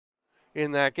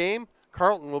in that game.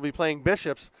 Carleton will be playing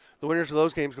Bishops. The winners of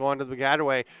those games go on to the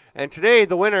Piscataway. And today,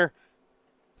 the winner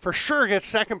for sure gets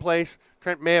second place.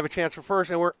 Trent may have a chance for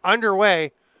first, and we're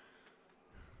underway.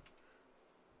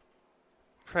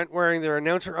 Trent wearing their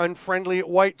announcer-unfriendly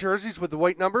white jerseys with the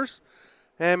white numbers,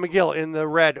 and McGill in the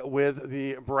red with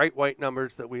the bright white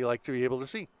numbers that we like to be able to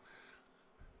see.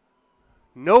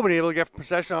 Nobody able to get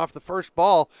possession off the first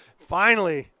ball.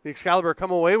 Finally, the Excalibur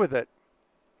come away with it.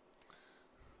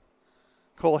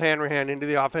 Cole Hanrahan into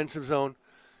the offensive zone.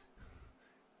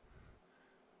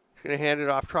 He's going to hand it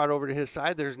off, trot over to his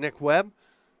side. There's Nick Webb.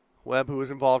 Webb, who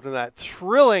was involved in that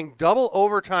thrilling double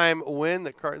overtime win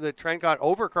that Trent got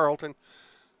over Carleton.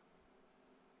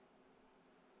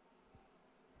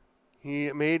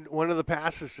 He made one of the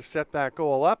passes to set that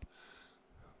goal up.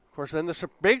 Of course, then the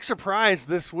big surprise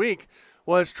this week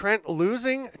was Trent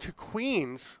losing to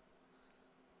Queens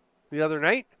the other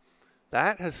night.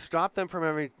 That has stopped them from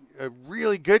having a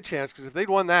really good chance, because if they'd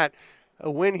won that, a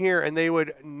win here, and they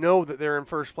would know that they're in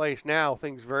first place. Now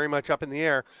things very much up in the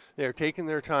air. They're taking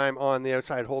their time on the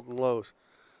outside, holding lows.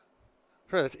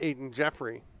 Sure, that's Aiden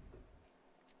Jeffrey.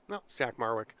 No, it's Jack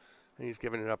Marwick, and he's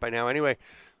given it up by now. Anyway,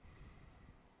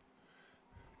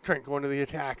 Trent going to the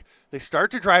attack. They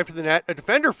start to drive to the net. A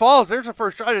defender falls. There's a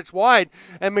first shot. It's wide,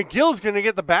 and McGill's going to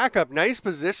get the backup. Nice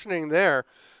positioning there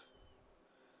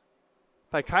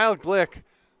by Kyle Glick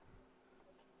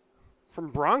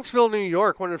from Bronxville, New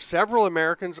York, one of several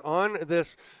Americans on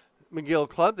this McGill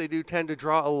club. They do tend to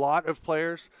draw a lot of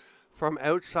players from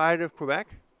outside of Quebec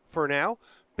for now.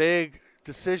 Big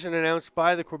decision announced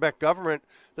by the Quebec government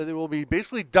that they will be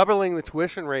basically doubling the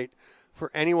tuition rate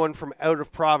for anyone from out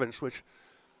of province, which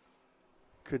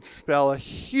could spell a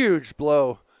huge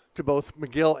blow to both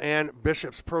McGill and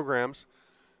Bishop's programs.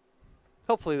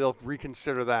 Hopefully they'll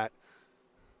reconsider that.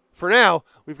 For now,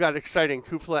 we've got exciting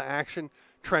CUFLA action.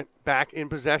 Trent back in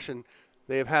possession.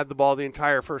 They have had the ball the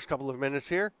entire first couple of minutes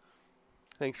here.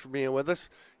 Thanks for being with us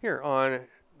here on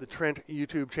the Trent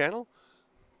YouTube channel.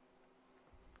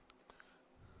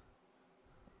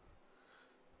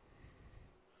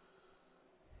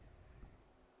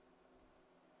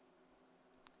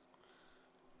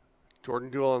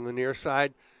 Jordan Duell on the near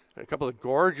side. A couple of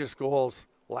gorgeous goals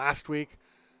last week.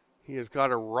 He has got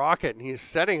a rocket, and he is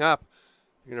setting up.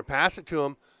 You're going to pass it to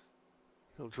him.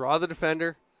 He'll draw the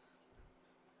defender.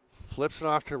 Flips it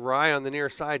off to Rye on the near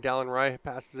side. Dallin Rye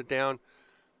passes it down.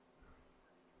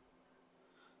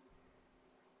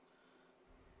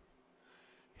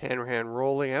 Hanrahan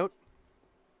rolling out.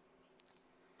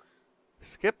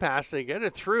 Skip pass, they get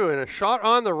it through, and a shot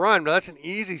on the run, but that's an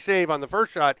easy save on the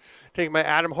first shot, taken by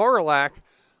Adam Horolak.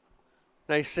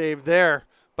 Nice save there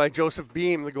by Joseph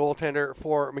Beam, the goaltender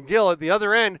for McGill. At the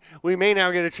other end, we may now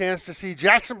get a chance to see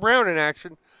Jackson Brown in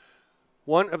action.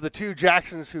 One of the two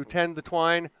Jacksons who tend the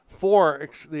twine for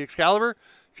the Excalibur.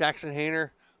 Jackson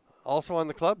Hayner also on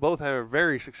the club. Both have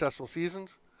very successful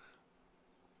seasons.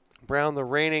 Brown, the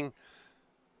reigning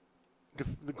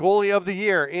the goalie of the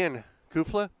year in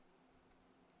CUFLA.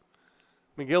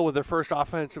 McGill with their first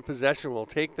offensive possession will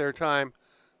take their time.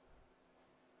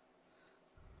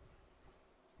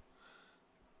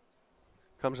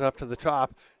 Comes up to the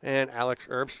top, and Alex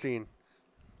Erbstein.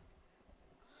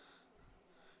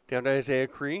 Down to Isaiah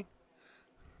Cree.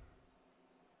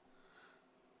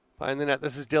 Behind the net,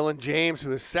 this is Dylan James,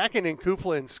 who is second in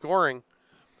CUFLA in scoring.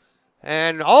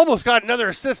 And almost got another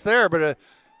assist there, but a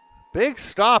big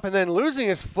stop, and then losing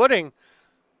his footing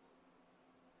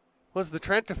was the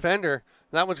Trent defender.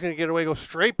 That one's going to get away, go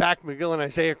straight back to McGill, and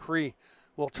Isaiah Cree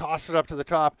will toss it up to the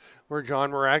top where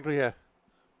John Maraglia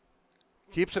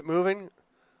keeps it moving.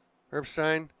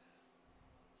 Erbstein.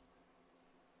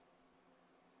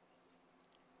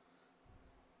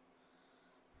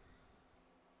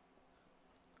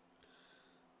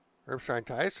 Erbstein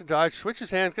tries to dodge,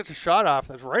 switches hands, gets a shot off.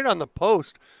 That's right on the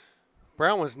post.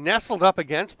 Brown was nestled up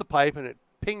against the pipe, and it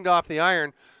pinged off the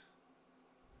iron.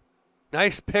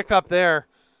 Nice pickup there.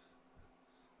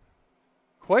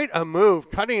 Quite a move,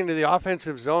 cutting into the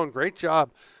offensive zone. Great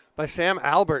job by Sam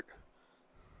Albert.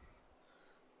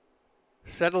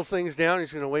 Settles things down.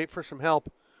 He's going to wait for some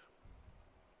help.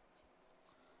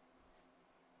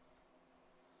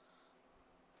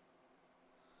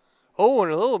 Oh,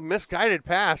 and a little misguided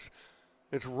pass.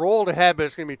 It's rolled ahead, but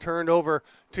it's going to be turned over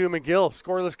to McGill.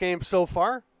 Scoreless game so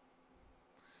far.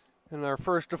 In our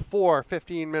first of 4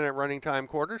 15-minute running time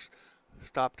quarters.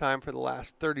 Stop time for the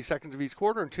last 30 seconds of each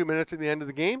quarter and 2 minutes at the end of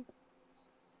the game.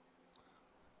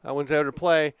 That one's out of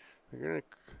play.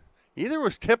 Either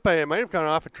was tipped by, it might have gone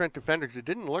off a Trent defender because it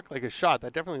didn't look like a shot.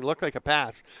 That definitely looked like a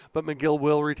pass, but McGill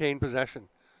will retain possession.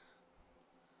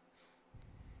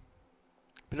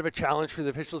 Bit of a challenge for the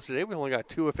officials today. We only got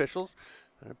 2 officials.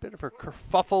 And a bit of a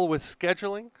kerfuffle with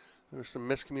scheduling. There was some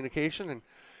miscommunication, and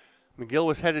McGill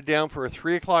was headed down for a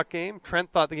 3 o'clock game.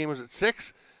 Trent thought the game was at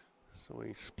 6, so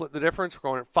we split the difference. We're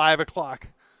going at 5 o'clock.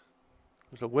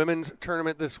 There's a women's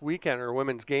tournament this weekend, or a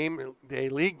women's game day,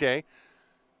 league day.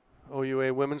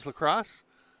 OUA Women's Lacrosse.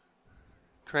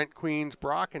 Trent, Queens,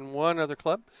 Brock, and one other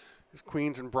club. There's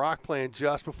Queens and Brock playing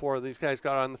just before these guys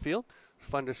got on the field. It's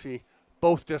fun to see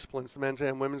both disciplines, the men's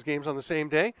and women's games on the same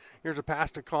day. Here's a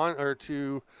pass to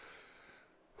Carter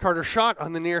Schott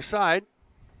on the near side.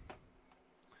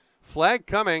 Flag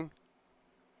coming.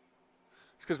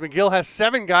 It's because McGill has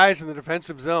 7 guys in the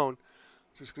defensive zone.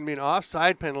 So it's going to be an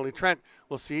offside penalty. Trent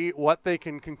will see what they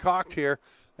can concoct here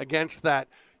against that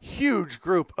huge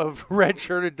group of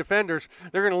red-shirted defenders.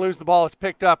 They're going to lose the ball. It's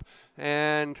picked up,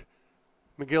 and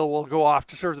McGill will go off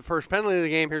to serve the first penalty of the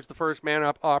game. Here's the first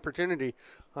man-up opportunity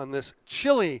on this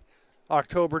chilly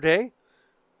October day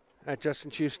at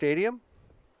Justin Chu Stadium.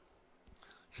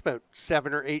 It's about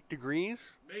 7 or 8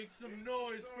 degrees. Make some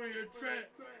noise for your Trent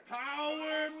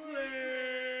power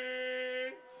play.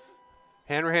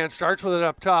 Hanrahan starts with it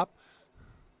up top.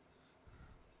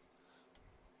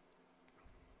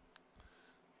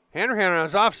 Hanrahan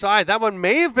was offside. That one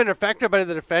may have been affected by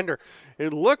the defender.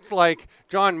 It looked like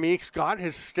John Meeks got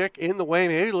his stick in the way,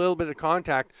 maybe a little bit of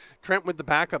contact. Trent with the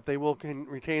backup, they will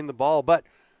retain the ball, but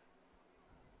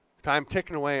time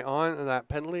ticking away on that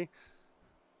penalty.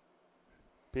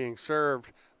 Being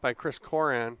served by Chris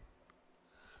Coran.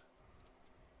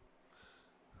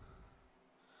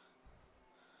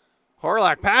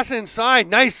 Horlock pass inside.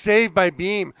 Nice save by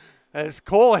Beam as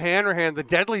Cole Hanrahan, the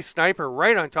deadly sniper,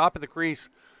 right on top of the crease,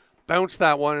 bounced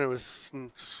that one and it was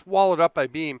swallowed up by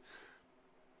Beam.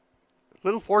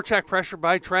 Little forecheck pressure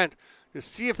by Trent to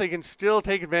see if they can still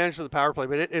take advantage of the power play,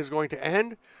 but it is going to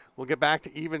end. We'll get back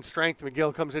to even strength.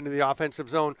 McGill comes into the offensive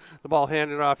zone. The ball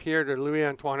handed off here to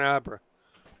Louis-Antoine Abre.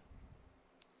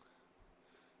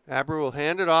 Abre will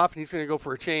hand it off, and he's going to go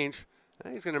for a change.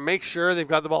 And he's going to make sure they've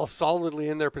got the ball solidly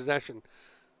in their possession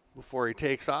before he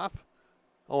takes off.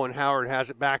 Owen Howard has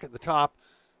it back at the top.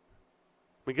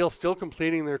 McGill still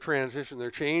completing their transition,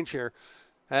 their change here,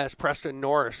 as Preston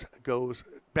Norris goes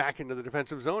back into the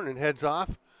defensive zone and heads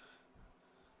off.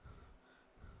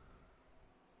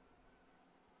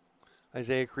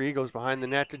 Isaiah Cree goes behind the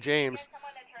net to James.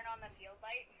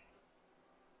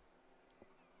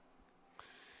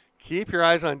 Keep your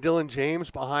eyes on Dylan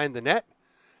James behind the net.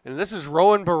 And this is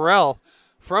Rowan Burrell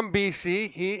from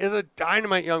BC. He is a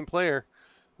dynamite young player.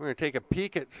 We're going to take a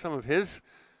peek at some of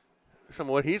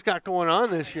what he's got going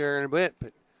on this year in a bit.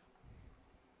 But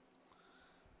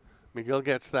McGill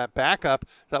gets that back up.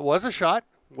 That was a shot.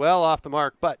 Well off the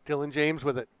mark, but Dylan James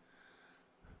with it.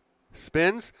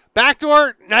 Spins.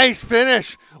 Backdoor. Nice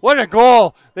finish. What a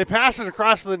goal. They pass it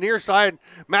across to the near side.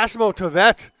 Massimo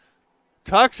Tovet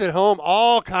tucks it home.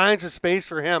 All kinds of space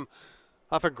for him.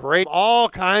 Off a great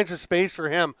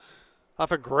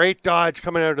dodge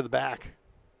coming out of the back.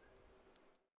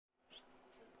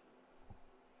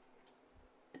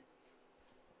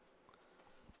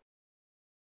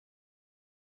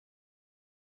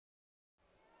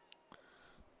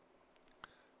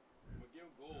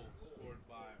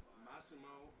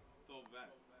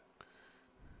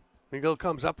 McGill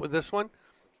comes up with this one.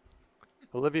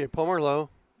 Olivier Pomerleau.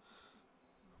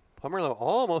 Pomerleau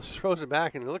almost throws it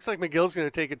back, and it looks like McGill's going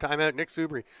to take a timeout. Nick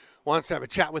Subri wants to have a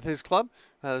chat with his club.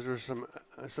 There was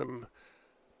some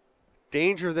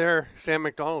danger there. Sam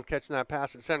McDonald catching that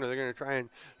pass at center. They're going to try and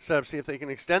set up, see if they can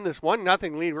extend this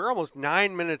 1-0 lead. We're almost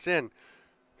 9 minutes in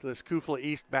to this CUFLA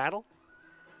East battle.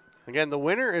 Again, the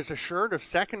winner is assured of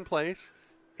second place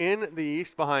in the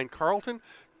East behind Carleton.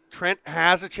 Trent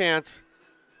has a chance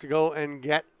to go and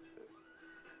get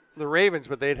the Ravens,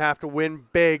 but they'd have to win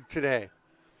big today.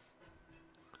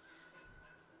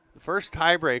 The first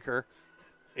tiebreaker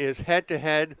is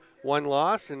head-to-head, one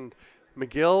loss, and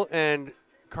McGill and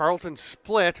Carleton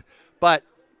split, but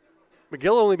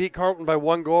McGill only beat Carleton by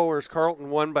 1 goal, whereas Carleton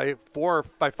won by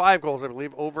 5 goals, I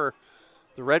believe, over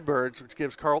the Redbirds, which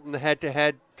gives Carleton the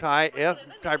head-to-head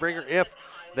tiebreaker if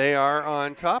they are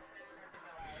on top.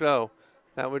 So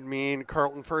that would mean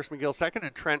Carleton first, McGill second,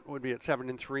 and Trent would be at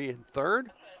 7-3 and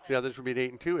third. So the others would be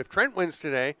at 8-2. If Trent wins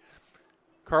today,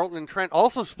 Carleton and Trent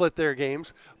also split their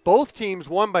games. Both teams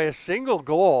won by a single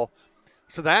goal,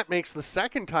 so that makes the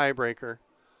second tiebreaker,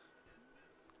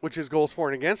 which is goals for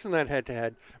and against in that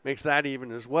head-to-head, makes that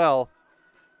even as well.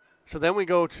 So then we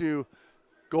go to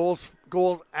goals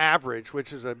average,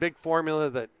 which is a big formula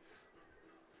that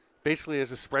basically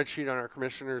is a spreadsheet on our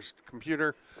commissioner's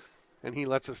computer, and he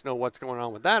lets us know what's going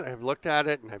on with that. I've looked at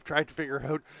it, and I've tried to figure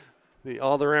out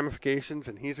all the ramifications,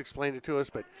 and he's explained it to us,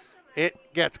 but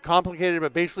it gets complicated.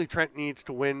 But basically, Trent needs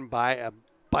to win by a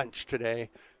bunch today,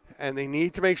 and they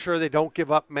need to make sure they don't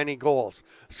give up many goals.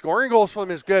 Scoring goals for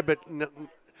them is good, but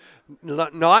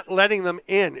not letting them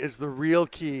in is the real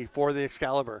key for the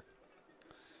Excalibur.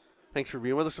 Thanks for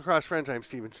being with us, Lacrosse friends. I'm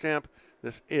Steven Stamp.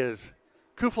 This is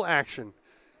CUFLA Action.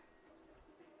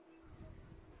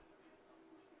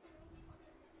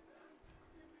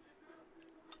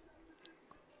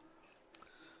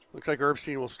 Looks like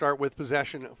Erbstein will start with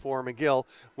possession for McGill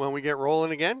when we get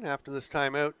rolling again after this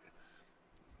timeout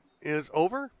is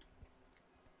over.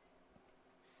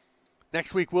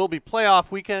 Next week will be playoff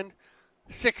weekend.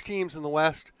 6 teams in the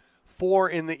West, 4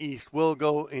 in the East will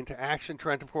go into action.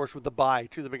 Trent, of course, with the bye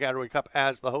to the Big Adaway Cup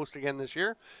as the host again this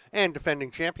year and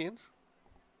defending champions.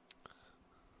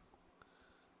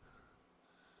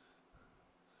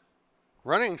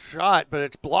 Running shot, but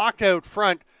it's blocked out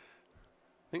front.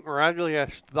 I think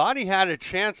Miraglia thought he had a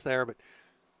chance there, but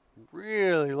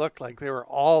really looked like they were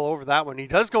all over that one. He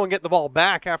does go and get the ball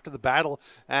back after the battle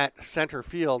at center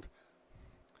field.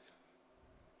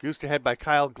 Goosed ahead by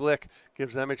Kyle Glick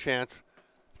gives them a chance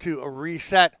to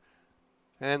reset,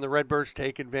 and the Redbirds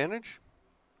take advantage.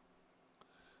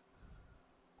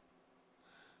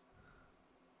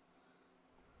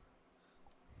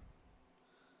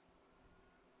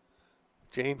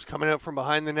 James coming out from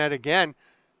behind the net again.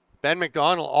 Ben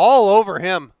McDonald all over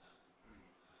him.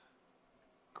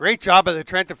 Great job by the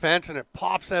Trent defense, and it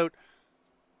pops out.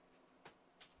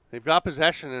 They've got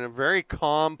possession and a very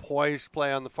calm, poised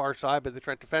play on the far side by the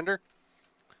Trent defender.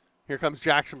 Here comes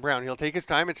Jackson Brown. He'll take his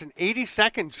time. It's an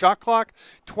 80-second shot clock,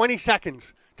 20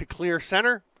 seconds to clear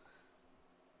center.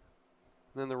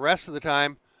 And then the rest of the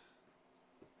time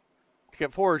to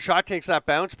get forward. Shot takes that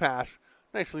bounce pass.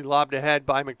 Nicely lobbed ahead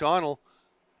by McDonald.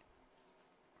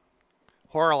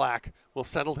 Horalak will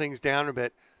settle things down a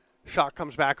bit. Shot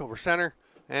comes back over center,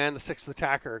 and the 6th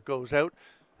attacker goes out.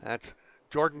 That's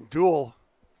Jordan Duell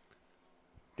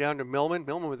down to Millman.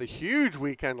 Millman with a huge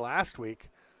weekend last week.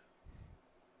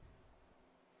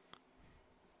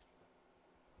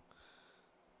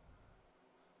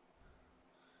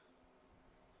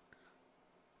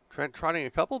 Trent trotting a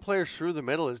couple of players through the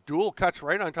middle as Duell cuts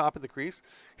right on top of the crease.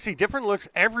 You see different looks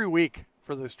every week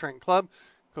for this Trent club.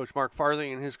 Coach Mark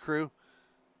Farthing and his crew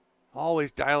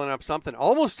always dialing up something.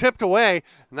 Almost tipped away,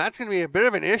 and that's going to be a bit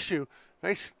of an issue.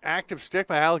 Nice active stick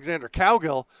by Alexander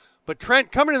Cowgill. But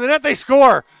Trent coming to the net, they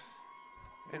score.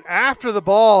 And after the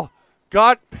ball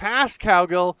got past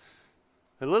Cowgill,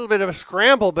 a little bit of a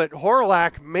scramble, but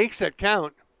Horalak makes it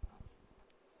count.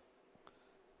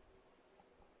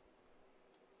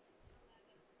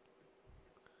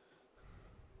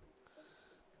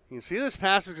 You can see this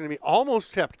pass is going to be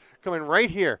almost tipped, coming right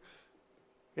here.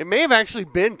 It may have actually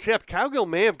been tipped. Cowgill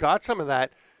may have got some of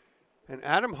that. And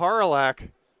Adam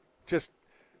Horalak, just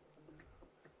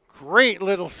great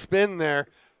little spin there.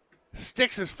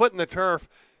 Sticks his foot in the turf,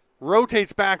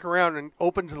 rotates back around, and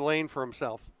opens the lane for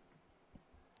himself.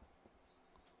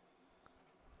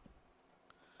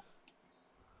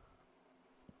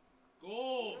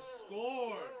 Goal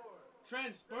scored.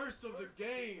 Trent's first of the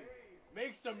game.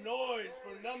 Make some noise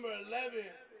for number 11,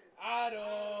 Adam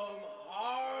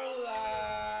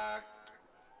Horalak.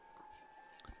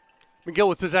 McGill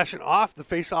with possession off the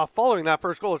face-off following that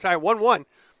first goal. It's tied 1-1.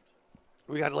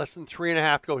 We got less than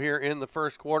 3.5 to go here in the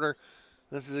first quarter.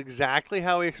 This is exactly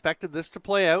how we expected this to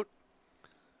play out.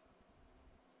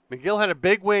 McGill had a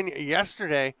big win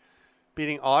yesterday,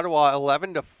 beating Ottawa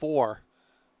 11-4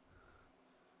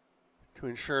 to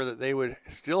ensure that they would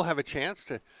still have a chance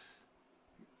to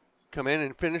come in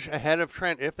and finish ahead of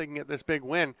Trent if they can get this big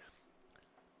win.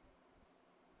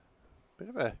 Bit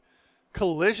of a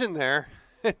collision there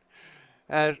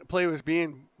as play was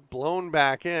being blown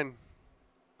back in.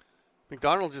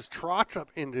 McDonald just trots up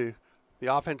into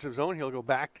the offensive zone. He'll go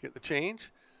back to get the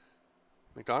change.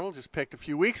 McDonald just picked a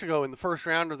few weeks ago in the first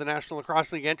round of the National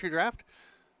Lacrosse League entry draft.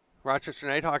 Rochester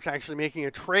Nighthawks actually making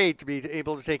a trade to be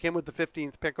able to take him with the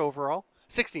 15th pick overall.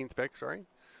 16th pick, sorry.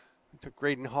 Took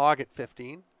Graydon Hogg at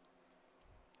 15.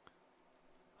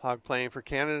 Hogg playing for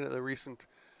Canada at the recent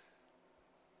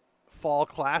Fall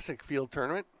Classic field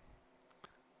tournament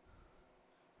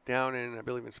down in, I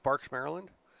believe, in Sparks, Maryland.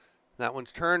 That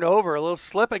one's turned over. A little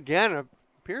slip again. It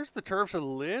appears the turf's a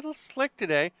little slick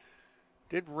today.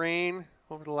 Did rain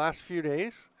over the last few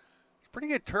days. It's pretty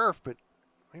good turf, but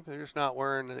maybe they're just not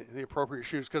wearing the appropriate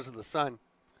shoes because of the sun.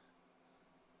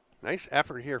 Nice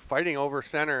effort here, fighting over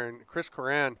center, and Chris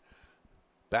Coran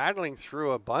battling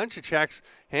through a bunch of checks,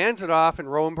 hands it off,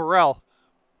 and Rowan Burrell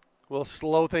will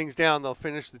slow things down. They'll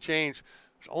finish the change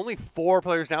There's only 4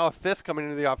 players now, a 5th coming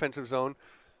into the offensive zone.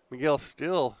 McGill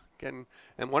still getting,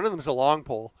 and one of them is a long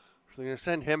pole. So they're going to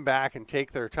send him back and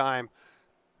take their time.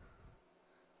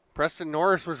 Preston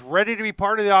Norris was ready to be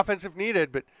part of the offense if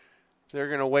needed, but they're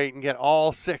going to wait and get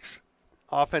all 6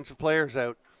 offensive players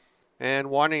out.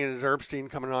 And wanting it is Erbstein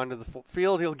coming onto the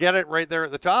field. He'll get it right there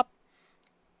at the top.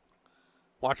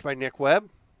 Watched by Nick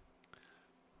Webb.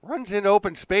 Runs in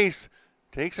open space.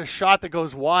 Takes a shot that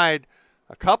goes wide.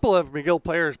 A couple of McGill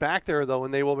players back there, though,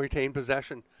 and they will retain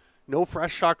possession. No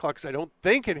fresh shot clocks. I don't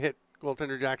think it hit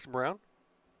goaltender Jackson Brown.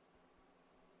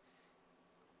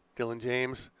 Dylan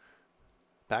James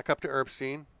back up to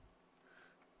Erbstein.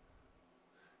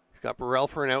 He's got Burrell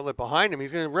for an outlet behind him.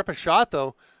 He's going to rip a shot,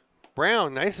 though.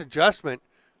 Brown, nice adjustment.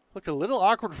 Looked a little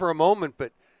awkward for a moment,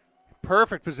 but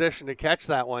perfect position to catch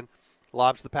that one.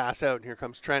 Lobs the pass out, and here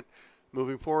comes Trent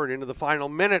moving forward into the final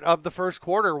minute of the first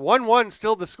quarter. 1-1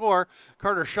 still the score.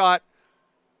 Carter Schott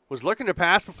was looking to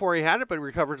pass before he had it, but he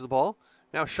recovers the ball.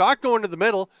 Now Schott going to the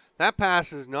middle. That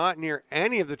pass is not near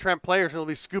any of the Trent players. It'll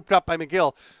be scooped up by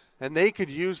McGill, and they could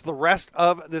use the rest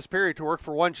of this period to work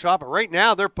for one shot, but right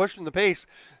now they're pushing the pace.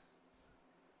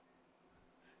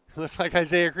 Looks like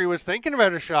Isaiah Cree was thinking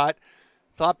about a shot,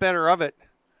 thought better of it,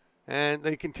 and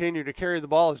they continue to carry the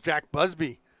ball as Jack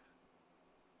Busby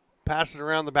passes it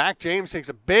around the back. James takes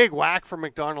a big whack from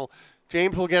McDonald.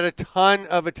 James will get a ton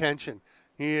of attention.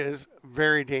 He is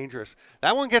very dangerous.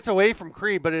 That one gets away from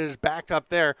Cree, but it is backed up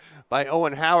there by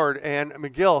Owen Howard, and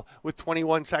McGill, with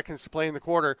 21 seconds to play in the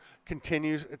quarter,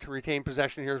 continues to retain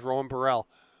possession. Here's Rowan Burrell.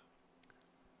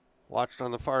 Watched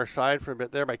on the far side for a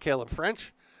bit there by Caleb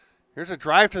French. Here's a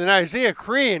drive to the net. Isaiah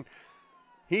Cree, and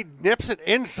he nips it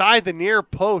inside the near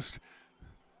post.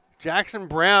 Jackson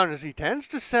Brown, as he tends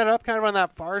to set up kind of on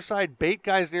that far side, bait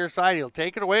guys near side. He'll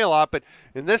take it away a lot, but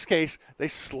in this case, they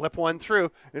slip one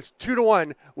through. It's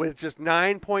 2-1 with just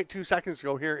 9.2 seconds to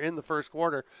go here in the first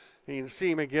quarter. And you can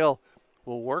see McGill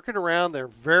will work it around. They're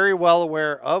very well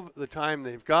aware of the time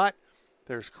they've got.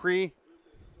 There's Cree.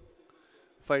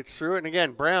 Fights through it. And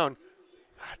again, Brown,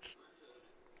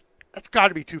 that's got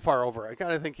to be too far over. I got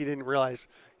to think he didn't realize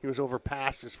he was over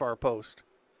past his far post.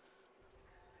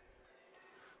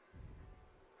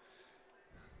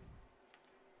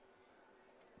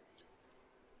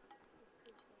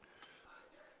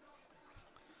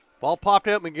 Ball popped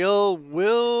out. McGill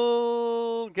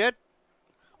will get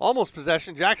almost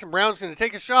possession. Jackson Brown's going to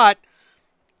take a shot.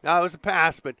 Now it was a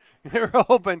pass, but they were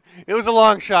hoping. It was a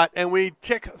long shot, and we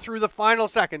tick through the final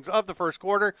seconds of the first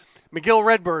quarter. McGill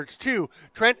Redbirds 2,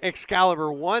 Trent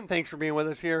Excalibur 1. Thanks for being with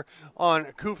us here on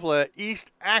CUFLA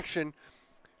East Action.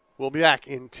 We'll be back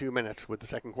in 2 minutes with the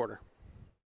second quarter.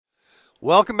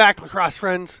 Welcome back, lacrosse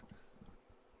friends.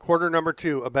 Quarter number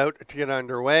 2 about to get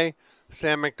underway.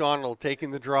 Sam McDonald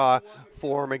taking the draw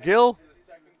for McGill.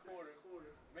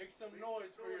 Make some noise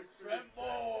for your Trent boys.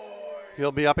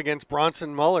 He'll be up against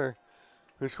Bronson Muller,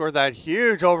 who scored that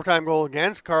huge overtime goal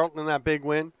against Carleton in that big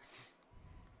win.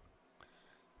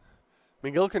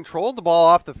 McGill controlled the ball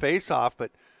off the face-off,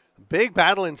 but a big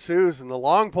battle ensues, and the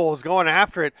long pole is going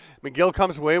after it. McGill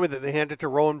comes away with it. They hand it to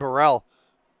Rowan Burrell.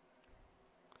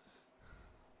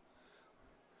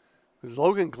 It was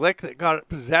Logan Glick that got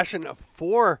possession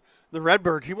for the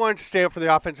Redbirds. He wanted to stay up for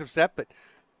the offensive set, but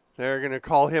they're going to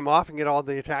call him off and get all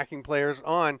the attacking players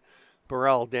on.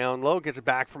 Burrell down low, gets it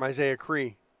back from Isaiah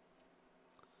Cree.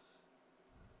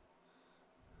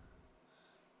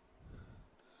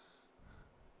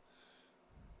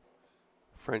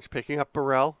 French picking up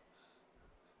Burrell.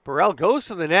 Burrell goes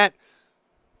to the net.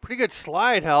 Pretty good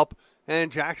slide help,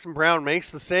 and Jackson Brown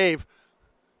makes the save.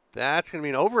 That's going to be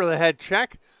an over-the-head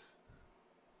check.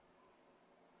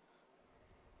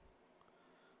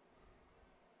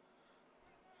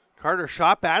 Carter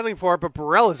Schott battling for it, but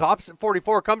Burrell is opposite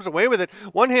 44, comes away with it.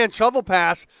 One-hand shovel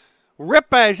pass,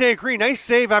 ripped by Isaiah Cree. Nice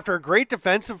save after a great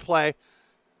defensive play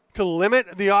to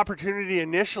limit the opportunity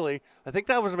initially. I think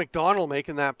that was McDonald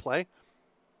making that play.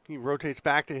 He rotates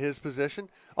back to his position.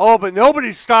 Oh, but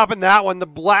nobody's stopping that one. The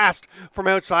blast from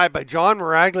outside by John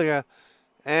Miraglia.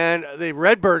 And the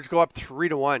Redbirds go up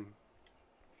 3-1.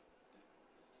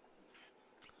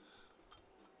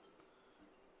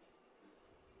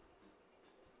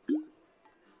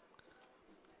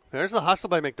 There's the hustle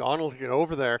by McDonald to get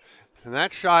over there. And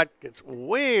that shot gets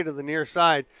way to the near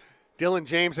side. Dylan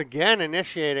James again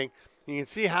initiating. You can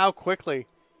see how quickly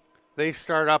they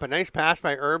start up. A nice pass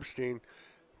by Erbstein.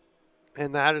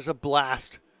 And that is a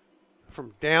blast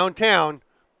from downtown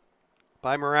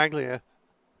by Miraglia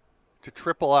to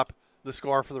triple up the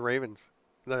score for the Ravens,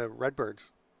 the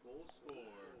Redbirds. Goal scored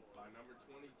by number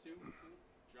 22,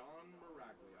 John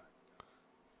Miraglia.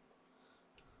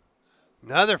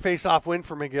 Another face-off win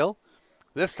for McGill.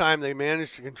 This time they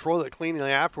managed to control it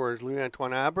cleanly afterwards.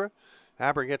 Louis-Antoine Abra.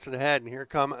 Abra gets it ahead, and here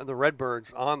come the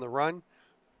Redbirds on the run.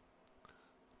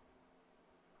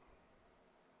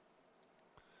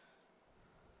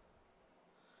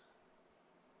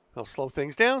 They'll slow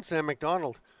things down. Sam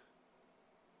McDonald,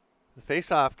 the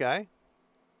face-off guy,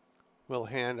 will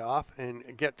hand off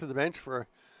and get to the bench for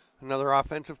another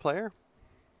offensive player.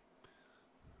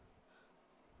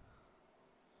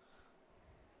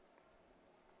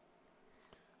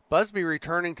 Busby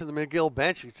returning to the McGill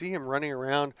bench. You can see him running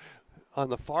around on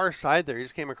the far side there. He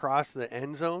just came across the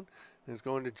end zone and is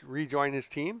going to rejoin his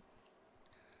team.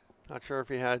 Not sure if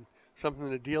he had something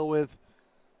to deal with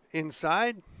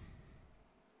inside,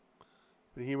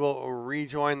 but he will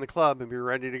rejoin the club and be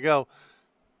ready to go.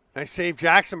 Nice save,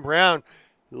 Jackson Brown.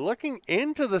 Looking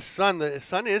into the sun. The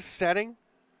sun is setting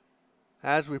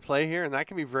as we play here, and that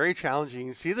can be very challenging. You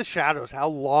can see the shadows, how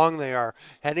long they are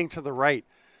heading to the right,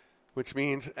 which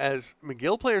means as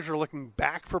McGill players are looking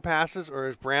back for passes or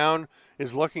as Brown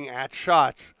is looking at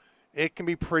shots, it can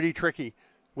be pretty tricky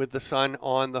with the sun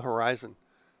on the horizon.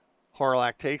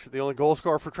 Horlak takes it, the only goal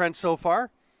scorer for Trent so far.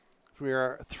 We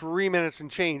are 3 minutes and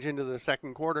change into the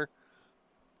second quarter.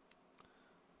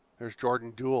 There's Jordan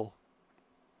Dool.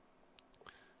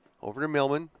 Over to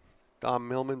Millman. Dom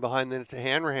Millman behind the net to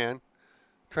Hanrahan.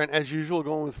 Trent, as usual,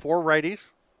 going with 4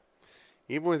 righties.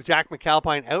 Even with Jack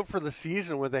McAlpine out for the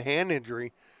season with a hand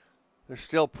injury, they're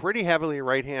still pretty heavily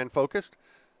right-hand focused.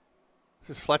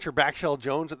 This is Fletcher Backshell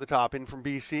Jones at the top, in from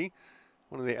BC.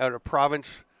 One of the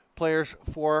out-of-province players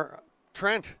for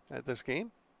Trent at this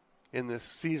game, in this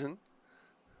season.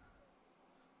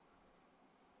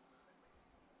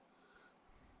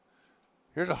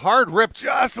 Here's a hard rip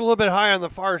just a little bit high on the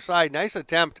far side. Nice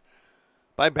attempt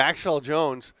by Backshell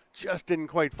Jones. Just didn't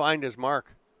quite find his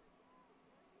mark.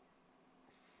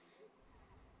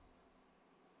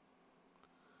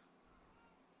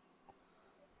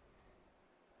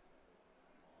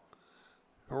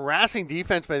 Harassing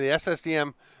defense by the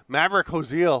SSDM Maverick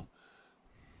Hosiel.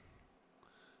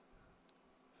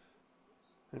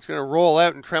 It's going to roll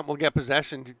out and Trent will get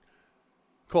possession.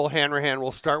 Cole Hanrahan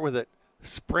will start with it.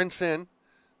 Sprints in.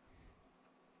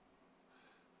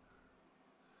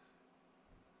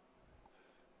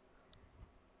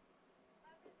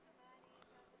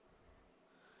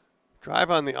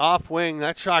 Drive on the off wing.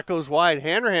 That shot goes wide.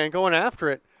 Hanrahan going after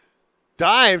it.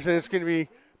 Dives, and it's going to be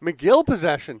McGill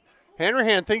possession.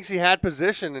 Hanrahan thinks he had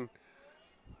position, and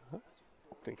I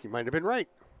think he might have been right.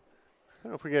 I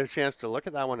don't know if we get a chance to look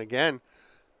at that one again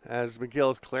as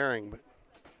McGill is clearing, but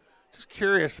just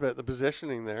curious about the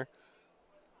positioning there.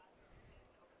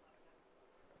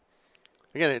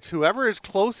 Again, it's whoever is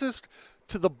closest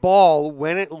to the ball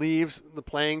when it leaves the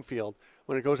playing field,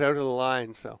 when it goes out of the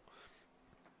line. So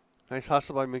nice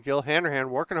hustle by McGill.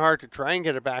 Hanrahan working hard to try and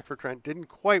get it back for Trent. Didn't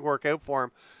quite work out for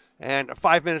him. And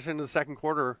 5 minutes into the second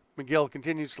quarter, McGill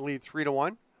continues to lead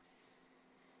 3-1.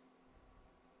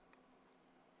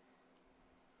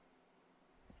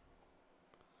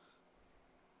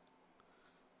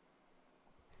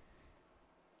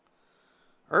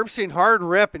 Erbstein, hard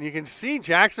rip, and you can see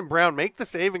Jackson Brown make the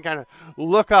save and kind of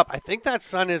look up. I think that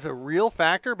sun is a real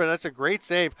factor, but that's a great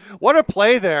save. What a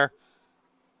play there.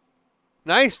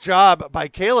 Nice job by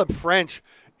Caleb French.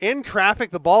 In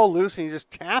traffic, the ball loose, and he just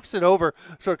taps it over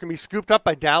so it can be scooped up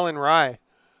by Dallin Rye.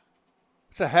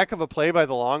 It's a heck of a play by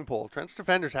the long pole. Trent's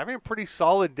defenders having a pretty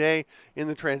solid day in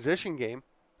the transition game.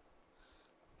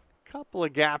 A couple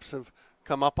of gaps have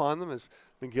come up on them as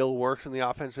McGill works in the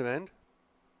offensive end.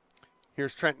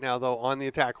 Here's Trent now, though, on the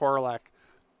attack. Horlak.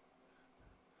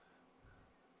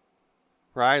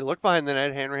 Rye, look behind the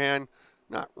net. Hanrahan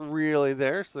not really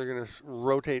there, so they're going to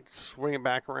rotate, swing it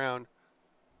back around.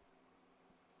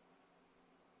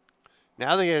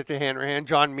 Now they get it to Hanrahan.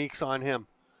 John Meeks on him.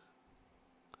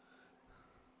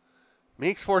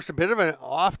 Meeks forced a bit of an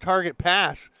off-target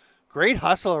pass. Great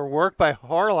hustle or work by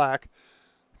Horlak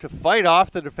to fight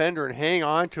off the defender and hang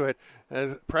on to it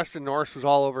as Preston Norris was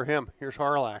all over him. Here's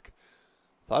Horlak.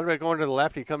 Thought about going to the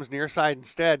left. He comes near side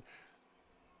instead.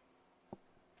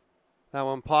 That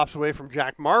one pops away from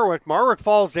Jack Marwick. Marwick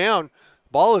falls down.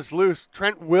 Ball is loose.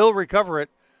 Trent will recover it.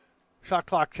 Shot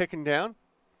clock ticking down.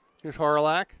 Here's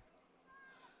Horlak.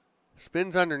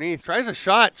 Spins underneath. Tries a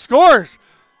shot. Scores!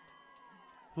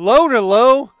 Low to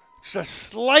low. Just a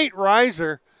slight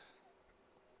riser.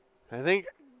 I think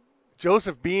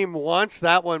Joseph Beam wants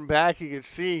that one back. You can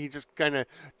see he just kind of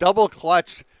double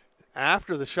clutched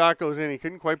after the shot goes in. He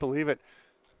couldn't quite believe it.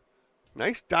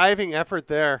 Nice diving effort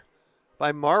there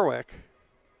by Marwick.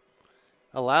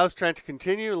 Allows Trent to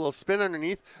continue. A little spin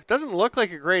underneath. Doesn't look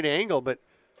like a great angle, but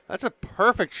That's a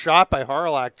perfect shot by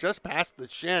Harlack, just past the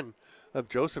shin of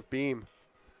Joseph Beam.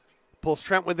 Pulls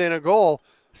Trent within a goal.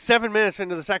 7 minutes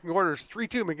into the second quarter. It's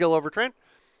 3-2 McGill over Trent.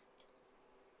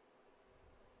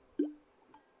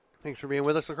 Thanks for being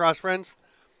with us, lacrosse friends.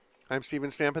 I'm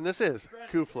Steven Stamp, and this is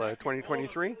CUFLA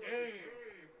 2023.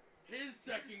 His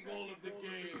second goal of the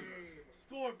game,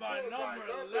 scored by number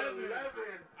 11,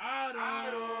 Adam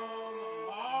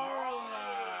Harlack.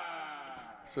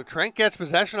 So Trent gets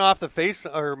possession off the face,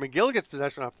 or McGill gets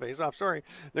possession off the face-off, sorry.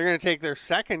 They're going to take their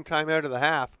second time out of the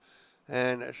half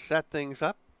and set things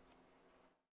up.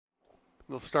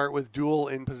 They'll start with Duel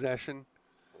in possession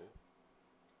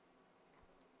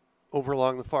over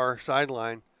along the far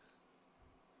sideline.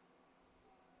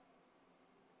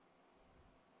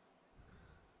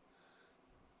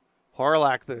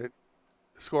 Harlack, the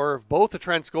scorer of both the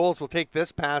Trent's goals, will take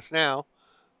this pass now.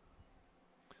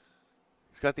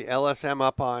 He's got the LSM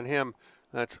up on him.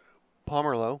 That's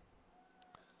Pomerleau.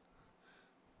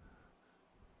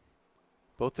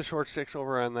 Both the short sticks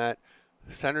over on that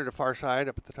center to far side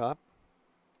up at the top.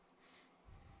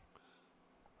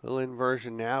 Little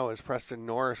inversion now as Preston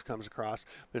Norris comes across.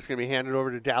 But it's going to be handed over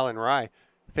to Dallin Rye.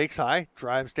 Fakes high,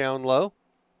 drives down low.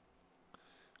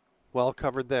 Well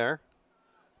covered there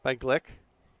by Glick.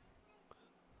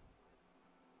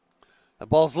 The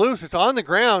ball's loose. It's on the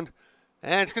ground.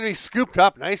 And it's going to be scooped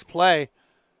up. Nice play.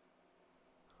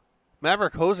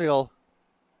 Maverick Hosiel.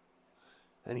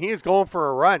 And he is going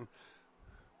for a run.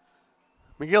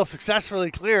 McGill successfully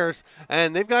clears.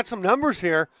 And they've got some numbers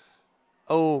here.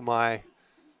 Oh, my.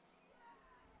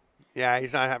 Yeah,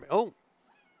 he's not happy. Oh.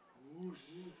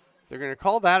 They're going to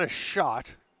call that a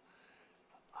shot.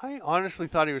 I honestly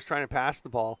thought he was trying to pass the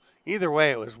ball. Either way,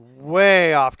 it was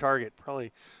way off target.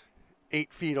 Probably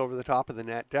 8 feet over the top of the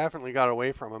net. Definitely got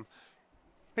away from him.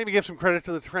 Maybe give some credit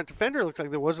to the Trent defender. Looks like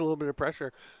there was a little bit of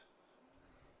pressure.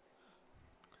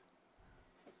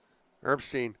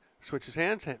 Erbstein switches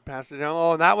hands, passes it down.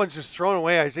 Oh, and that one's just thrown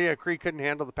away. Isaiah Cree couldn't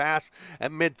handle the pass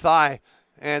at mid-thigh.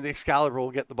 And the Excalibur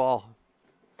will get the ball.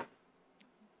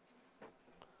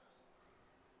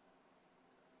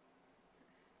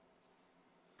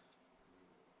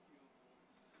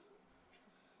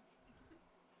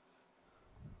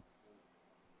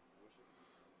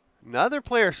 Another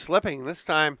player slipping. This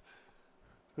time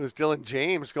it was Dylan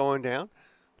James going down.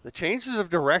 The changes of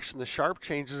direction, the sharp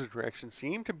changes of direction,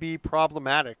 seem to be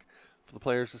problematic for the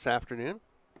players this afternoon.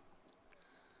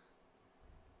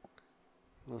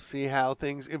 We'll see how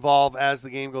things evolve as the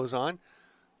game goes on.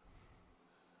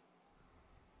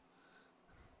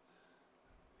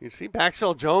 You see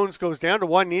Backshell Jones goes down to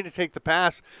one knee to take the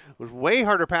pass. It was way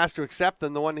harder pass to accept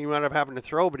than the one he wound up having to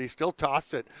throw, but he still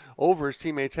tossed it over his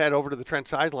teammate's head over to the Trent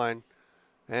sideline.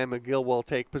 And McGill will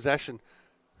take possession.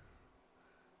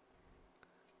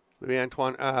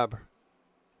 Louis-Antoine Abre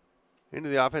into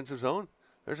the offensive zone.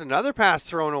 There's another pass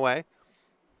thrown away.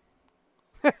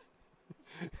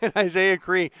 And Isaiah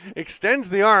Cree extends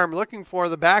the arm looking for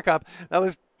the backup. That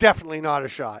was definitely not a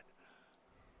shot.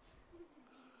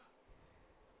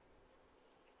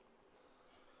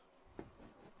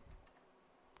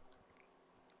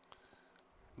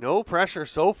 No pressure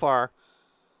so far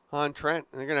on Trent.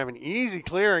 They're going to have an easy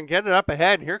clear and get it up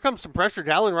ahead. Here comes some pressure.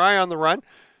 Dallin Rye on the run.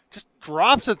 Just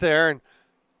drops it there and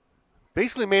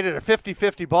basically made it a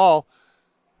 50-50 ball.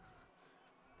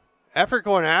 Effort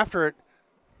going after it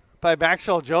by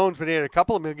Backshell Jones, but he had a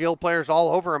couple of McGill players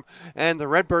all over him, and the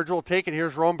Redbirds will take it.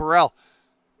 Here's Rome Burrell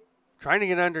trying to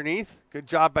get underneath. Good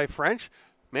job by French.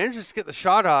 Manages to get the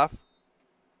shot off.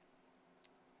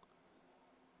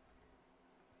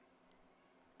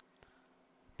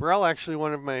 Burrell actually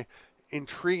one of my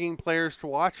intriguing players to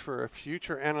watch for a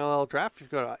future NLL draft. If you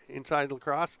go to Inside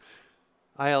Lacrosse,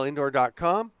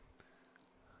 ILindoor.com.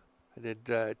 I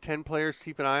did 10 players to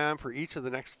keep an eye on for each of the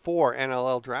next 4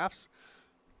 NLL drafts,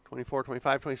 24,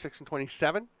 25, 26, and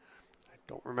 27. I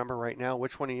don't remember right now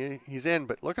which one he's in,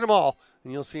 but look at them all,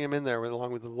 and you'll see him in there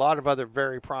along with a lot of other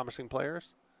very promising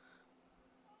players.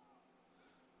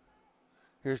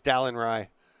 Here's Dallin Rye,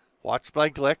 watched by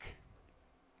Glick.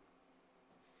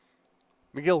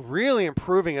 McGill really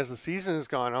improving as the season has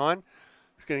gone on.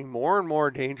 It's getting more and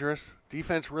more dangerous.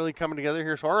 Defense really coming together.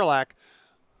 Here's Harlack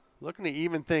looking to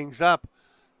even things up.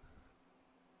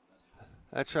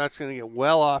 That shot's going to get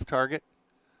well off target.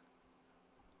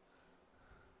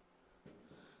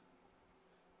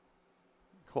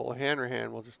 Cole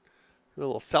Hanrahan will just do a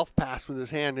little self-pass with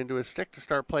his hand into his stick to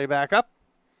start play back up.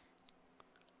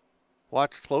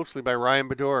 Watched closely by Ryan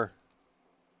Baddour.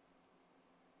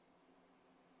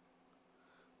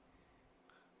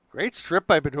 Great strip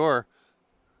by Baddour.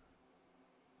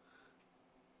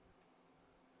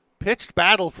 pitched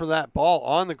battle for that ball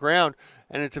on the ground,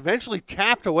 and it's eventually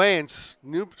tapped away and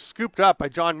scooped up by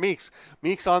John Meeks.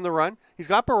 Meeks on the run. He's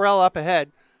got Burrell up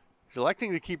ahead. He's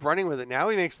electing to keep running with it. Now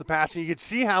he makes the pass, and you could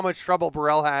see how much trouble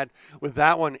Burrell had with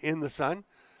that one in the sun.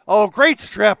 Oh, great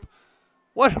strip.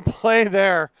 What a play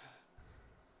there.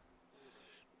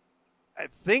 I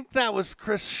think that was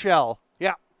Chris Schell.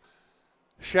 Yeah.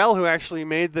 Schell, who actually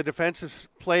made the defensive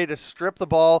play to strip the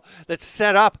ball that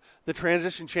set up the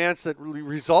transition chance that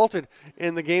resulted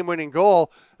in the game-winning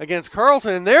goal against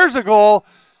Carleton. And there's a goal,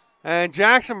 and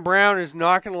Jackson Brown is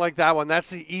not going to like that one. That's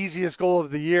the easiest goal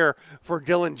of the year for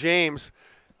Dylan James,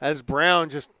 as Brown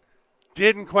just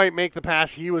didn't quite make the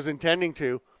pass he was intending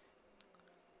to.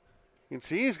 You can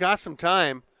see he's got some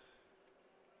time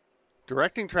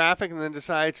directing traffic, and then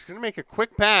decides he's going to make a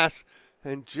quick pass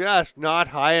and just not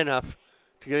high enough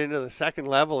to get into the second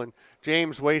level. And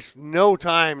James wastes no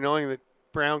time knowing that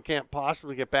Brown can't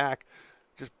possibly get back.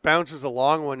 Just bounces a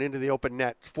long one into the open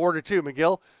net. 4-2.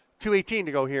 McGill, 2:18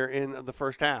 to go here in the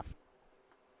first half.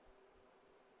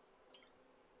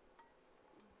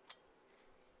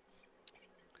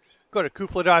 Go to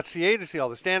CUFLA.ca to see all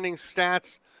the standings,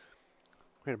 stats.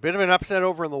 We had a bit of an upset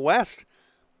over in the West.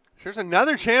 There's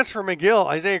another chance for McGill.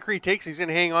 Isaiah Cree takes. He's going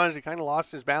to hang on as he kind of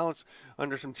lost his balance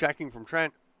under some checking from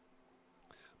Trent.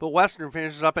 But Western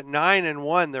finishes up at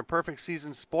 9-1. Their perfect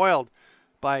season spoiled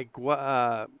by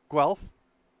Guelph.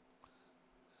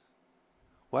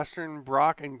 Western,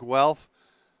 Brock, and Guelph,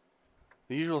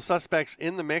 the usual suspects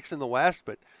in the mix in the West.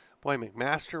 But boy,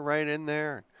 McMaster right in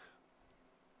there.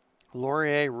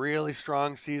 Laurier, really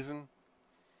strong season.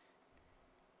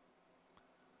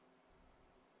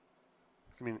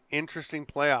 I mean, interesting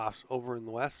playoffs over in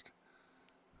the West.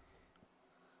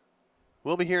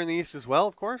 We'll be here in the East as well,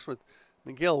 of course, with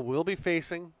McGill will be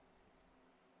facing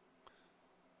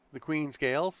the Queen's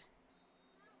Gales.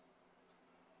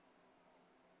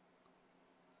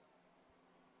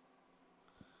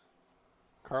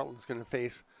 Carleton's going to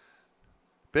face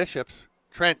Bishops.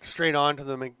 Trent straight on to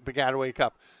the Piscataway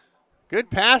Cup.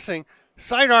 Good passing.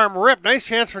 Sidearm rip. Nice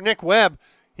chance for Nick Webb.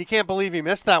 He can't believe he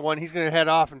missed that one. He's going to head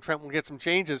off, and Trent will get some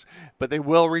changes, but they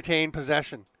will retain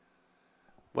possession.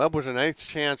 Webb was a nice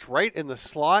chance right in the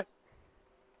slot.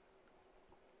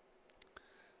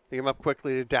 Take him up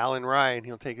quickly to Dallin Ryan.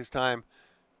 He'll take his time.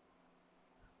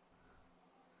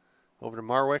 Over to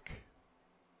Marwick.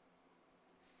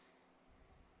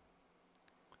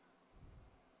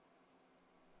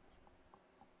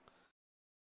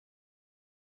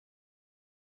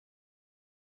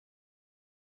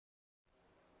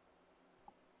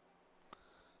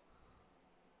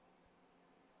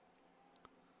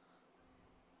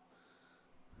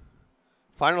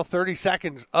 Final 30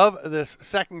 seconds of this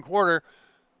second quarter.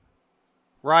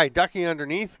 Rye ducking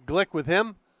underneath. Glick with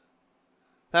him.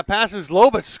 That pass is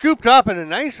low, but scooped up, and a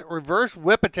nice reverse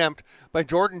whip attempt by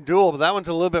Jordan Dool, but that one's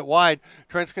a little bit wide.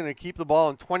 Trent's going to keep the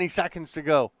ball in 20 seconds to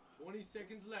go. 20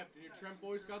 seconds left, and your Trent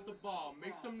boys got the ball.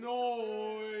 Make some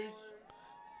noise.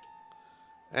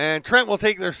 And Trent will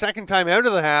take their second time out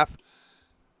of the half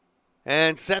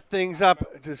and set things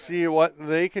up to see what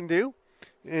they can do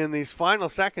in these final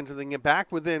seconds. If they can get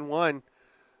back within one,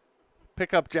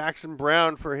 pick up Jackson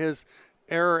Brown for his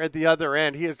error at the other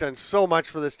end. He has done so much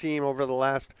for this team over the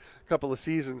last couple of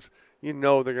seasons. You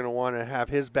know they're going to want to have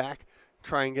his back,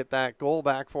 try and get that goal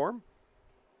back for him.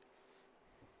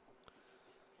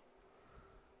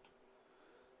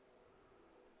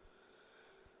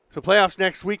 So playoffs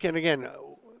next weekend. Again,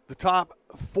 the top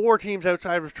 4 teams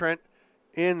outside of Trent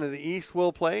in the East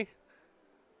will play.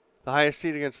 The highest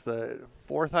seed against the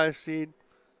 4th highest seed.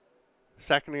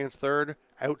 Second against third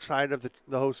outside of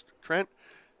the host Trent.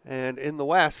 And in the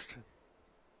West,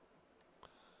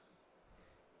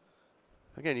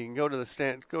 again, you can go to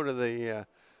the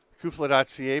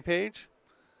CUFLA.ca page.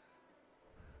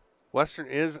 Western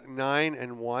is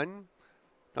 9-1.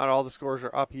 Not all the scores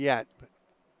are up yet. But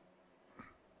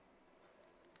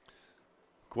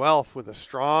Guelph with a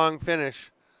strong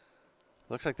finish.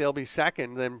 Looks like they'll be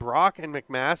second. Then Brock and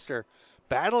McMaster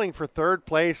battling for third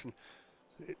place. And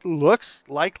it looks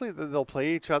likely that they'll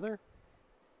play each other.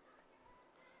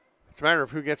 It's a matter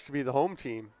of who gets to be the home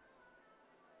team.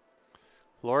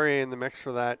 Laurier in the mix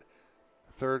for that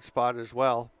third spot as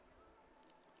well.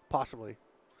 Possibly.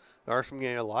 There are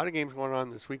a lot of games going on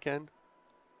this weekend.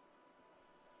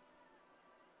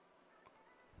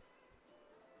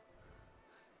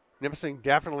 Nipissing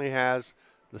definitely has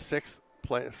the 6th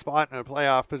spot in a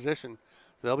playoff position.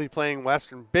 So they'll be playing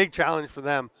Western. Big challenge for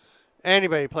them.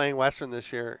 Anybody playing Western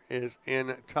this year is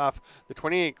in tough. The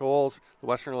 28 goals the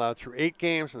Western allowed through 8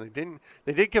 games, and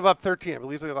they did give up 13. I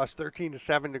believe they lost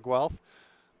 13-7 to Guelph.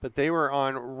 but they were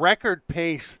on record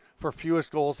pace for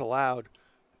fewest goals allowed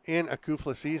in a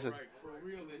CUFLA season. Right, for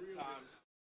real this time.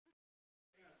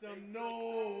 Some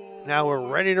noise. Now we're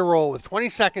ready to roll with 20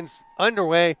 seconds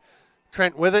underway.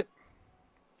 Trent with it.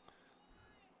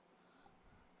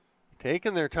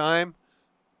 Taking their time.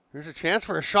 Here's a chance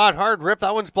for a shot. Hard rip.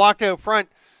 That one's blocked out front.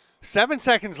 7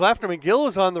 seconds left, and McGill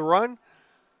is on the run.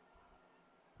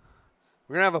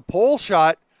 We're going to have a pole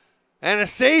shot and a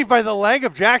save by the leg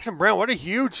of Jackson Brown. What a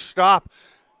huge stop.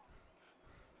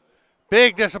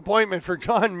 Big disappointment for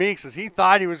John Meeks as he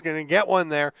thought he was going to get one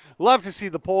there. Love to see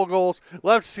the pole goals.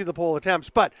 Love to see the pole attempts.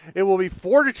 But it will be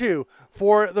 4-2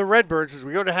 for the Redbirds as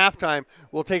we go to halftime.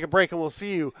 We'll take a break and we'll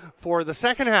see you for the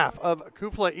second half of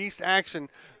CUFLA East action.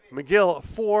 McGill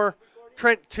 4,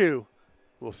 Trent 2.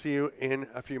 We'll see you in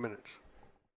a few minutes.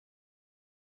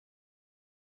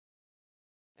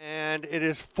 And it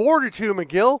is 4-2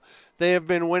 McGill. They have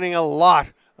been winning a lot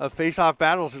of face-off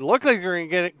battles. It looked like they're going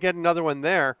to get another one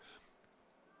there.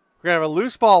 We're going to have a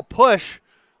loose ball push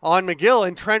on McGill,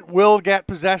 and Trent will get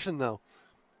possession, though.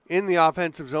 In the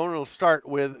offensive zone, it'll start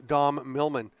with Dom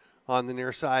Millman on the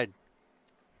near side.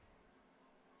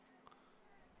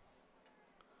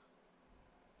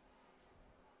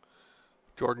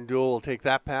 Jordan Duell will take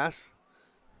that pass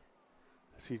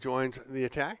as he joins the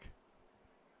attack.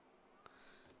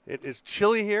 It is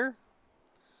chilly here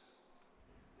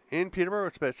in Peterborough.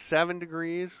 It's about 7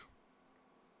 degrees,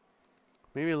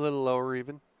 maybe a little lower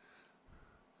even.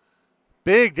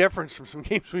 Big difference from some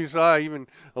games we saw even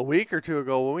a week or two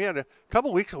ago. When we had a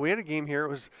couple weeks ago, we had a game here. It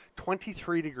was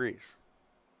 23 degrees.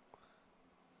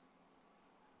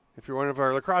 If you're one of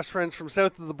our lacrosse friends from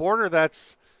south of the border,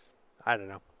 that's, I don't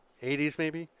know, 80s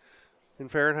maybe in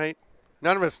Fahrenheit.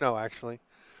 None of us know, actually.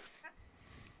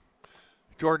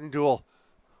 Jordan Duell.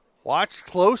 Watch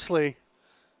closely.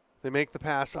 They make the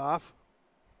pass off.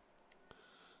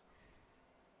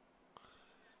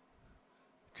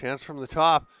 Chance from the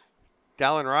top.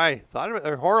 Dallin Rye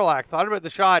Horlack thought about the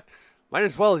shot. Might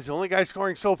as well. He's the only guy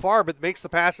scoring so far, but makes the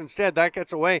pass instead. That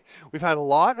gets away. We've had a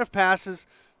lot of passes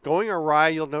going awry.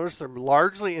 You'll notice they're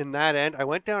largely in that end. I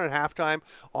went down at halftime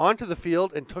onto the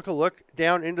field and took a look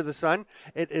down into the sun.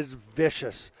 It is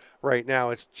vicious right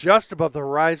now. It's just above the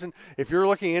horizon. If you're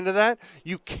looking into that,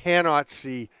 you cannot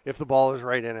see if the ball is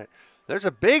right in it. There's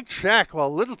a big check, well, a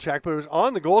little check, but it was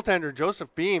on the goaltender,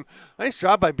 Joseph Beam. Nice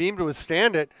job by Beam to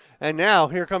withstand it. And now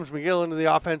here comes McGill into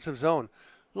the offensive zone.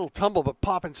 A little tumble, but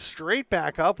popping straight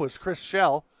back up was Chris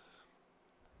Schell.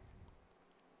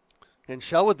 And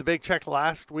Schell with the big check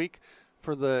last week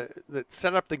for that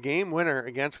set up the game winner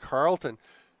against Carleton.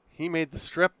 He made the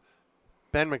strip.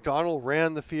 Ben McDonald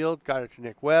ran the field, got it to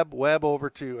Nick Webb. Webb over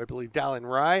to, I believe, Dallin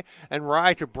Rye. And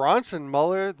Rye to Bronson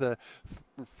Muller, the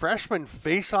freshman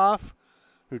face-off,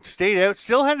 who stayed out,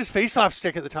 still had his face-off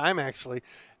stick at the time, actually,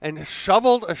 and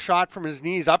shoveled a shot from his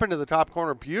knees up into the top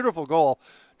corner. Beautiful goal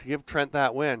to give Trent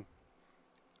that win.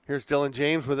 Here's Dylan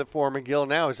James with it for McGill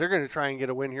now as they're going to try and get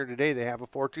a win here today. They have a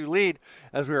 4-2 lead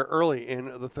as we are early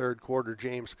in the third quarter.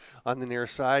 James on the near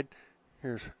side.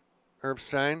 Here's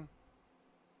Erbstein.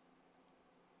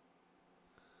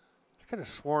 I could have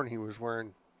sworn he was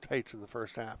wearing tights in the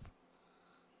first half.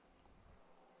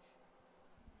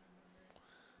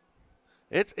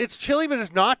 It's chilly, but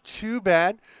it's not too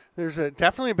bad. There's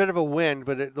definitely a bit of a wind,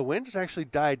 but the wind has actually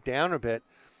died down a bit,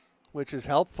 which is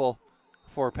helpful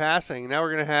for passing. Now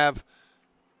we're going to have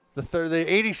the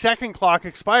 80-second clock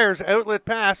expires. Outlet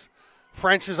pass.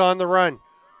 French is on the run.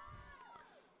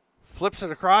 Flips it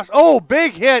across. Oh,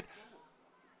 big hit.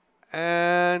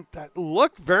 And that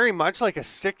looked very much like a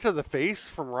stick to the face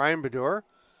from Ryan Bedour.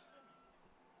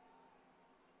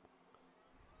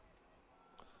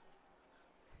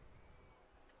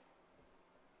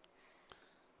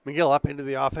 McGill up into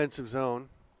the offensive zone.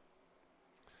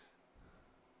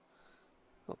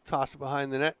 They'll toss it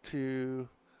behind the net to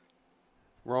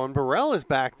Rowan Burrell is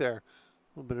back there.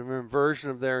 A little bit of an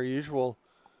inversion of their usual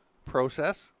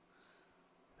process.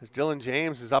 As Dylan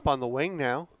James is up on the wing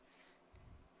now.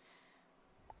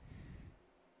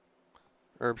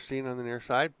 Erbstein on the near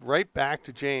side. Right back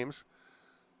to James.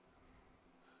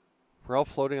 Burrell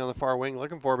floating on the far wing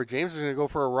looking for it, but James is going to go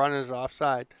for a run as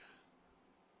offside.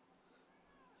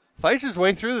 Fights his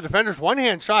way through the defenders.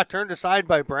 One-hand shot turned aside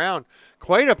by Brown.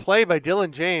 Quite a play by Dylan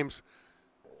James.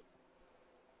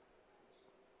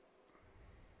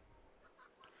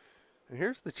 And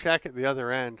here's the check at the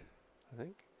other end, I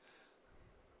think.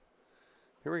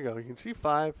 Here we go. You can see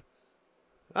 5.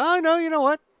 Oh, no, you know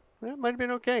what? That might have been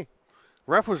okay.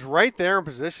 Ref was right there in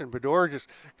position. Bedour just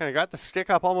kind of got the stick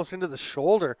up almost into the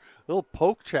shoulder. A little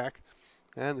poke check.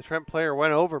 And the Trent player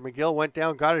went over. McGill went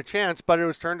down, got a chance, but it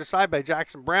was turned aside by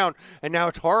Jackson Brown. And now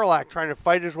it's Horlak trying to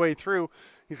fight his way through.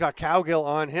 He's got Cowgill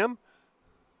on him.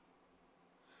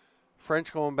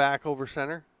 French going back over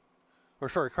center.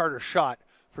 Carter shot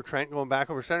for Trent going back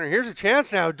over center. Here's a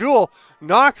chance now. Duel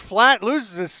knocked flat,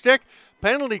 loses his stick.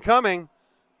 Penalty coming.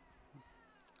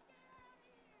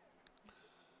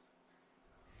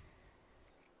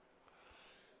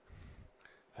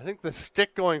 I think the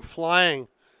stick going flying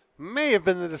may have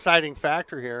been the deciding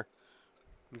factor here.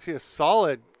 You see a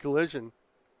solid collision.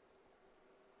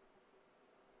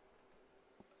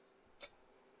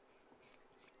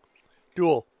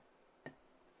 Duel.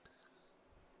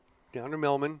 Down to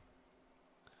Millman.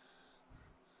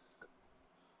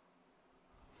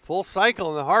 Full cycle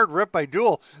and the hard rip by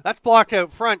Duel. That's blocked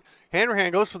out front.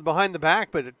 Hanrahan goes for the behind the back,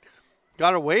 but it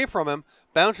got away from him.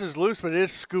 Bounces loose, but it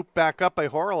is scooped back up by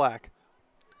Horlak.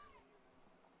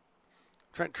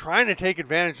 Trent trying to take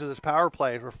advantage of this power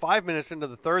play. We're 5 minutes into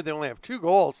the third. They only have 2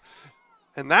 goals.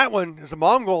 And that one is a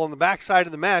mom goal on the backside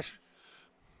of the mesh.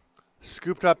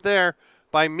 Scooped up there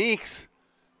by Meeks.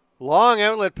 Long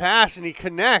outlet pass, and he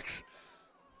connects.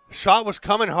 Shot was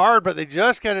coming hard, but they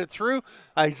just get it through.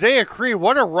 Isaiah Cree,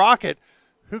 what a rocket.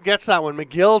 Who gets that one?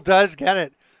 McGill does get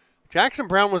it. Jackson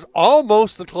Brown was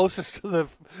almost the closest to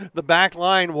the back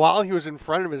line while he was in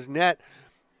front of his net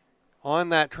on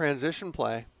that transition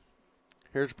play.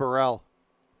 Here's Burrell.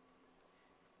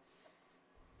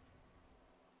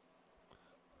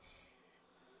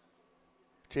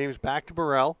 James back to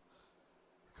Burrell.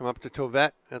 Come up to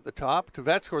Tovet at the top.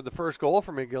 Tovet scored the first goal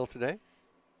for McGill today.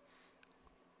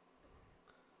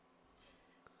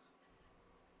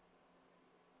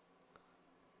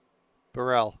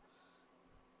 Burrell.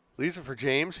 Leaves it for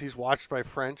James. He's watched by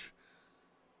French.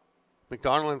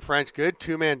 McDonald and French, good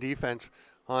two-man defense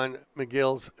on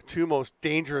McGill's 2 most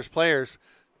dangerous players.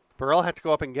 Burrell had to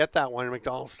go up and get that one, and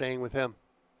McDonald staying with him.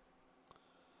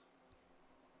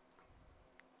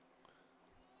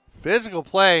 Physical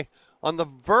play on the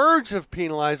verge of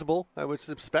penalizable, I would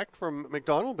suspect, from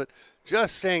McDonald, but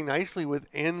just staying nicely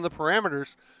within the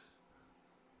parameters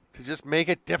to just make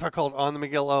it difficult on the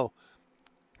McGill O.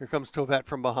 Here comes Tovet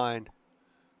from behind.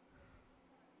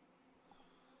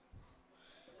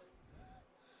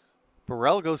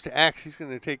 Burrell goes to X. He's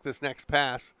going to take this next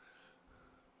pass.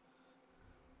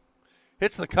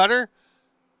 Hits the cutter.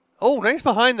 Oh, nice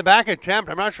behind the back attempt.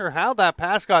 I'm not sure how that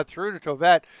pass got through to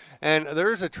Tovet. And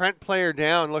there's a Trent player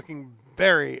down looking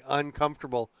very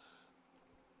uncomfortable.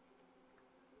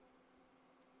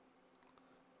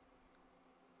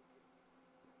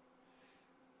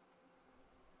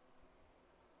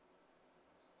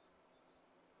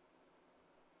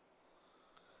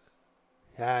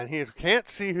 Yeah, and he can't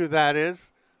see who that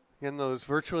is. Again, those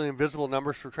virtually invisible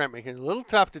numbers for Trent making it a little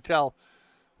tough to tell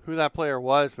who that player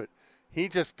was, but he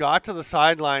just got to the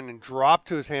sideline and dropped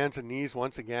to his hands and knees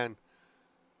once again.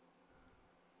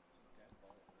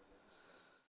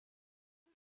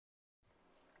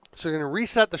 So they're going to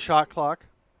reset the shot clock,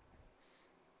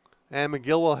 and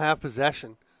McGill will have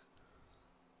possession.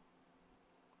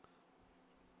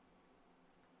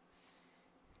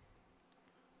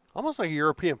 Almost like a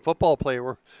European football player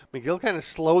where McGill kind of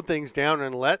slowed things down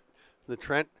and let the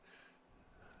Trent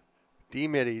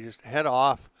D-Mitty just head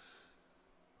off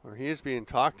where he is being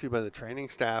talked to by the training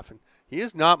staff. And he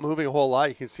is not moving a whole lot.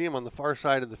 You can see him on the far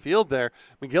side of the field there.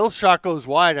 McGill's shot goes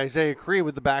wide. Isaiah Cree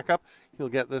with the backup. He'll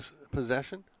get this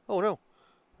possession. Oh, no.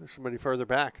 There's somebody further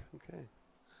back. Okay.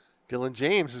 Dylan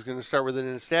James is going to start with it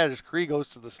instead as Cree goes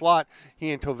to the slot.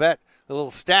 He and Tovet, a little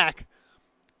stack.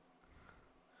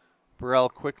 Burrell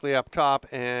quickly up top,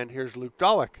 and here's Luke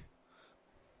Dawick.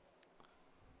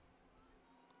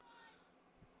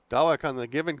 Dawick on the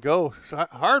give and go.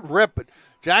 Hard rip, but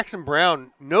Jackson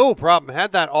Brown, no problem.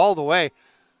 Had that all the way.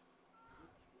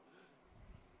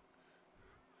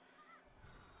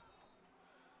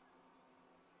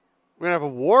 We're going to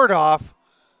have a ward off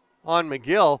on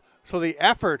McGill, so the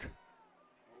effort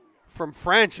from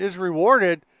French is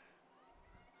rewarded.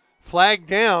 Flag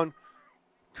down.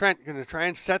 Trent going to try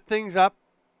and set things up.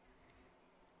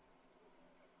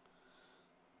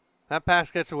 That pass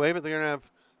gets away, but they're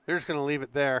just going to leave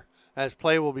it there as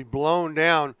play will be blown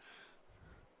down.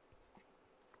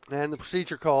 And the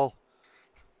procedure call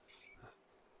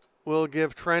will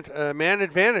give Trent a man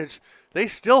advantage. They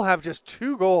still have just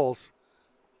 2 goals.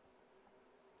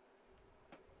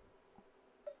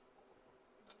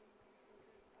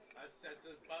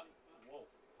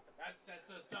 That sets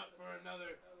us up for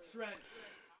another Trent.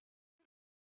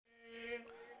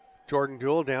 Jordan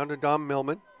Duel down to Dom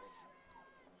Millman.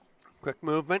 Quick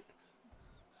movement.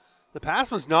 The pass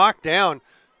was knocked down.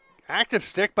 Active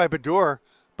stick by Badur,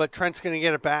 but Trent's going to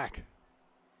get it back.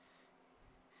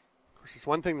 Of course, it's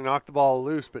one thing to knock the ball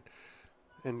loose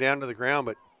and down to the ground,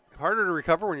 but harder to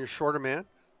recover when you're short a man.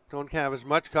 Don't have as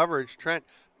much coverage. Trent,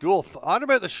 Duel thought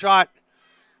about the shot.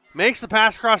 Makes the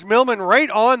pass across Millman right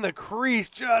on the crease.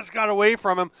 Just got away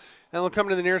from him. And they'll come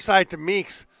to the near side to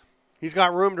Meeks. He's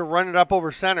got room to run it up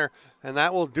over center. And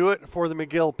that will do it for the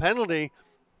McGill penalty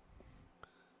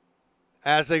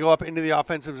as they go up into the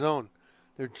offensive zone.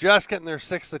 They're just getting their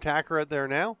 6th attacker out there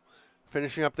now.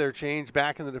 Finishing up their change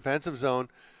back in the defensive zone.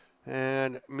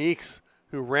 And Meeks,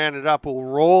 who ran it up, will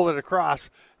roll it across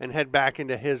and head back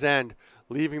into his end,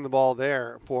 leaving the ball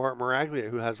there for Miraglia,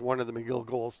 who has one of the McGill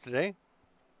goals today.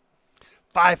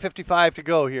 5:55 to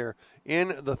go here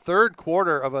in the third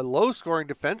quarter of a low-scoring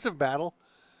defensive battle.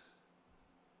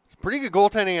 It's pretty good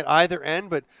goaltending at either end,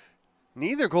 but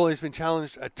neither goalie's been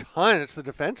challenged a ton. It's the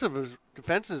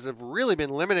defenses have really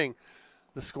been limiting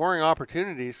the scoring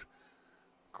opportunities.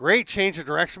 Great change of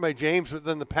direction by James, but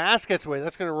then the pass gets away.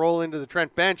 That's going to roll into the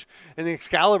Trent bench. And the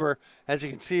Excalibur, as you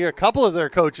can see, a couple of their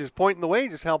coaches pointing the way,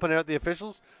 just helping out the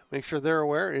officials, make sure they're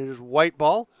aware. It is white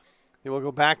ball. They will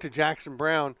go back to Jackson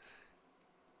Brown.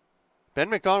 Ben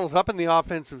McDonald's up in the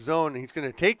offensive zone. He's going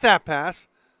to take that pass.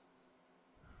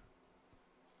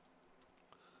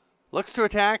 Looks to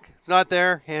attack. It's not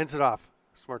there. Hands it off.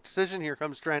 Smart decision. Here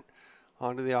comes Trent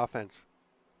onto the offense.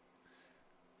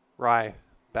 Rye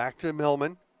back to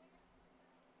Millman.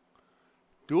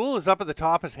 Duel is up at the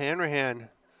top as Hanrahan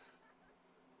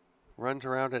runs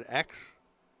around at X.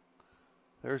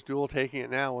 There's Duel taking it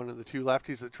now, one of the two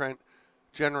lefties that Trent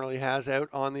generally has out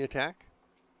on the attack.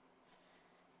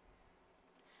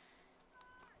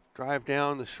 Drive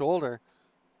down the shoulder.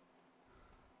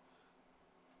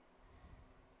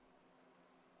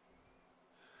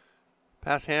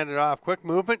 Pass handed off. Quick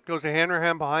movement. Goes to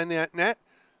Hanrahan behind the net.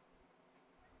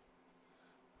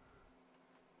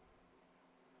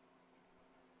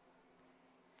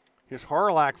 Here's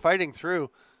Horlack fighting through.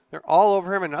 They're all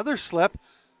over him. Another slip.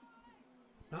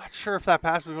 Not sure if that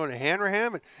pass was going to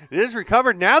Hanrahan, but it is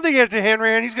recovered. Now they get it to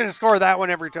Hanrahan. He's going to score that one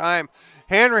every time.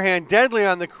 Hanrahan deadly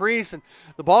on the crease, and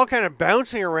the ball kind of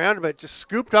bouncing around, but just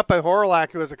scooped up by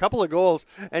Horlack, who has a couple of goals,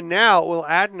 and now will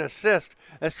add an assist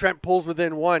as Trent pulls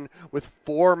within one with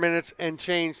 4 minutes and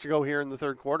change to go here in the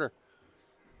third quarter.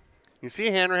 You see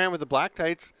Hanrahan with the black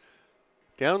tights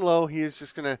down low. He is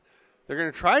just going to They're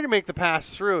going to try to make the pass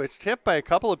through. It's tipped by a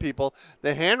couple of people.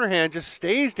 The Hanrahan just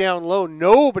stays down low.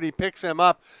 Nobody picks him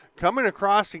up. Coming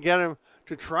across to get him,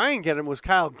 to try and get him, was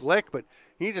Kyle Glick, but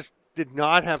he just did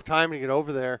not have time to get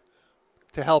over there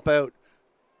to help out.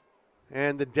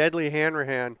 And the deadly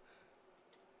Hanrahan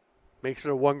makes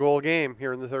it a 1-goal game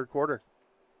here in the third quarter.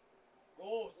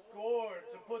 Goal scored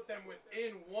to put them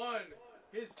within one.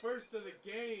 His first of the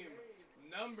game,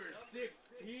 number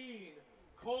 16,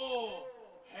 Cole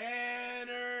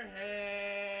Hanrahan.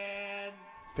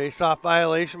 Face-off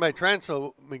violation by Trent,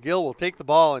 so McGill will take the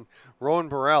ball, and Rowan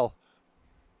Burrell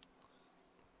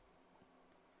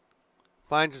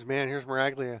finds his man. Here's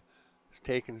Miraglia. He's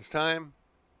taking his time.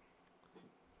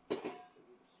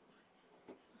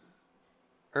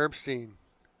 Erbstein.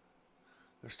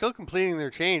 They're still completing their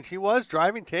change. He was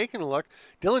driving, taking a look.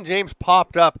 Dylan James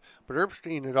popped up, but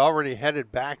Erbstein had already headed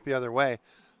back the other way.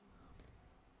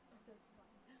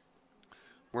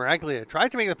 Miraglia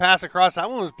tried to make the pass across. That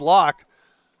one was blocked.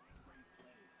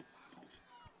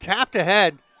 Tapped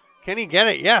ahead. Can he get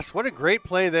it? Yes. What a great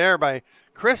play there by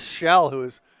Chris Schell, who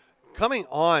is coming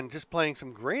on, just playing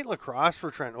some great lacrosse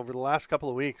for Trent over the last couple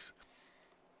of weeks.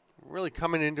 Really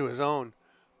coming into his own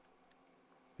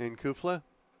in CUFLA.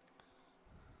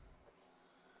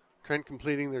 Trent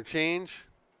completing their change.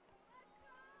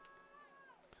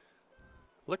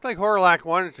 Looked like Horlack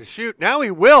wanted to shoot. Now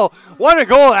he will. What a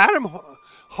goal. Adam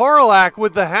Horlack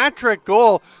with the hat-trick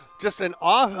goal. Just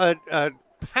a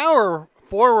power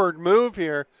forward move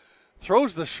here.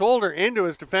 Throws the shoulder into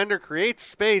his defender, creates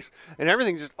space, and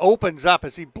everything just opens up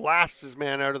as he blasts his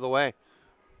man out of the way.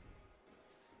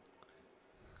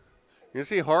 You can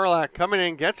see Horlack coming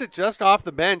in, gets it just off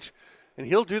the bench, and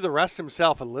he'll do the rest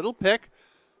himself. A little pick,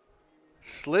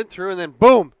 slid through, and then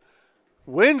boom,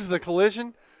 wins the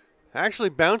collision. Actually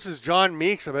bounces John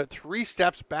Meeks about 3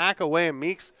 steps back away, and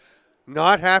Meeks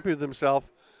not happy with himself.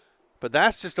 But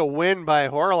that's just a win by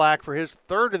Horlack for his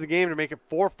third of the game to make it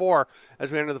 4-4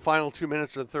 as we enter the final 2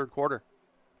 minutes of the third quarter.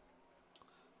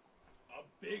 A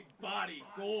big body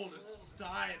goal to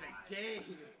start the game.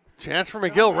 Chance for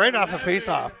McGill right off the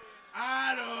faceoff.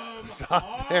 Adam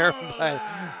Stop there by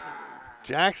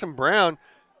Jackson Brown.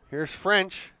 Here's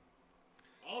French.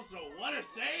 Also, what a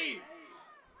save.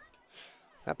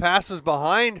 That pass was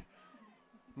behind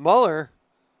Muller.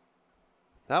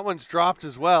 That one's dropped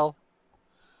as well.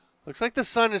 Looks like the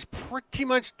sun is pretty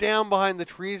much down behind the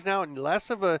trees now and less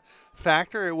of a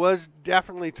factor. It was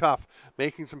definitely tough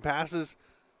making some passes.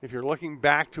 If you're looking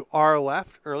back to our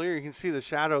left earlier, you can see the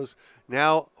shadows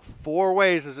now 4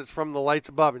 ways as it's from the lights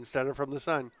above instead of from the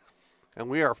sun. And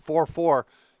we are 4-4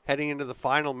 heading into the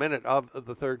final minute of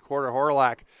the third quarter.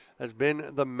 Horlak has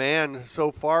been the man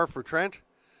so far for Trent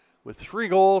with 3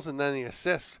 goals and then the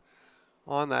assist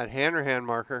on that Hanrahan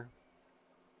marker.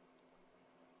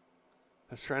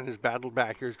 As Trent has battled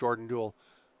back, here's Jordan Duell.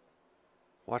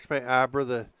 Watched by Abra,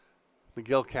 the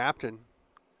McGill captain.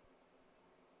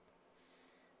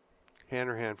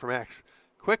 Hanrahan from X.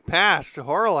 Quick pass to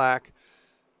Horlak.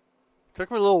 Took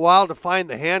him a little while to find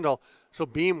the handle, so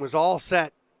Beam was all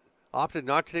set. Opted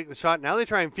not to take the shot. Now they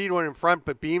try and feed one in front,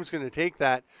 but Beam's going to take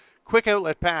that. Quick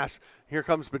outlet pass. Here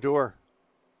comes Badur.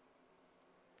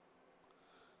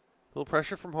 Little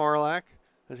pressure from Horlak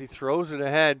as he throws it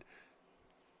ahead.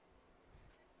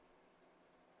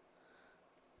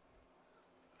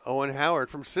 Owen Howard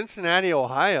from Cincinnati,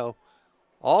 Ohio.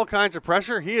 All kinds of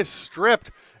pressure. He is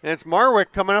stripped. And it's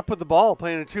Marwick coming up with the ball,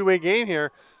 playing a 2-way game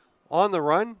here on the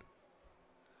run.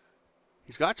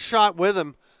 He's got Shot with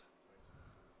him.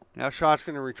 Now Shot's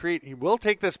going to retreat. He will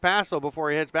take this pass, though, before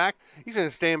he heads back. He's going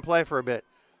to stay and play for a bit.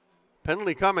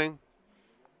 Penalty coming.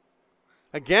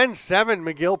 Again, 7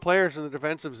 McGill players in the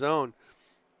defensive zone.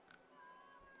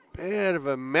 Bit of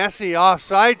a messy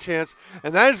offside chance,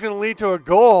 and that is going to lead to a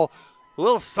goal. A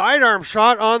little sidearm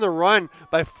shot on the run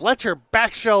by Fletcher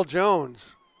Backshell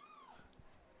Jones.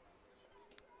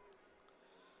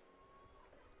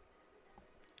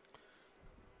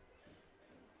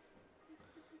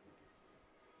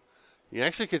 You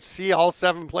actually could see all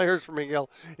 7 players from McGill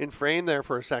in frame there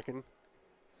for a second.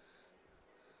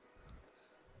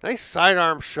 Nice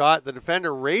sidearm shot. The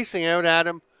defender racing out at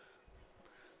him.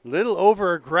 Little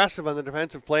over aggressive on the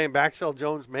defensive play, and Backshell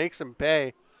Jones makes him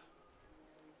pay.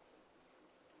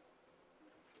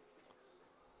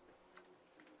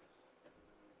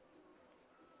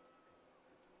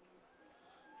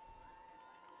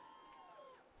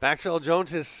 Backshell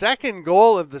Jones, his 2nd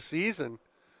goal of the season.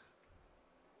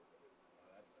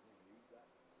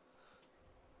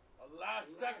 A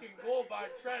last-second goal by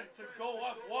Trent to go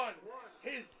up 1.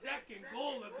 His 2nd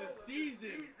goal of the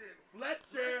season.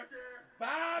 Fletcher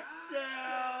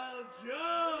Backshell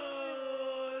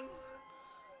Jones.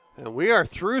 And we are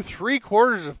through 3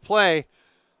 quarters of play.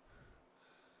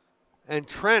 And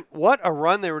Trent, what a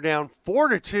run. They were down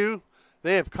 4-2.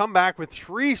 They have come back with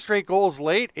 3 straight goals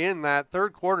late in that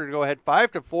third quarter to go ahead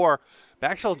 5-4.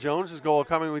 Backshell Jones' goal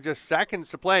coming with just seconds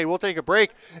to play. We'll take a break,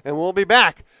 and we'll be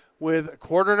back with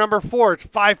quarter number 4. It's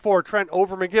 5-4 Trent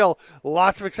over McGill.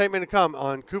 Lots of excitement to come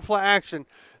on CUFLA action.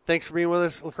 Thanks for being with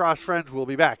us, lacrosse friends. We'll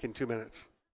be back in 2 minutes.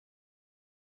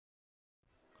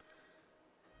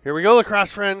 Here we go,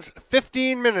 lacrosse friends.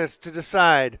 15 minutes to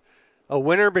decide a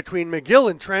winner between McGill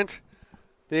and Trent.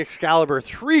 The Excalibur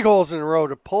 3 goals in a row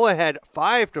to pull ahead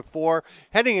 5-4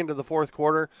 heading into the fourth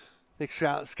quarter. The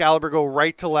Excalibur go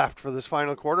right to left for this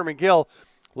final quarter. McGill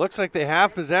looks like they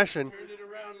have possession,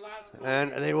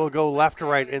 and they will go left to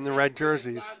right in the red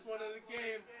jerseys.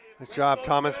 Nice job,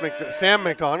 Sam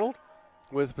McDonald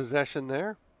with possession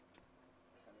there.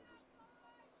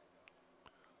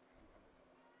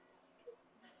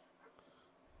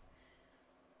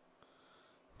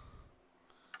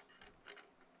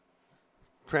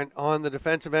 Trent on the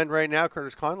defensive end right now.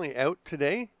 Curtis Conley out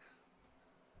today.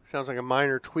 Sounds like a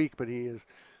minor tweak, but he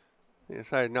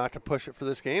decided not to push it for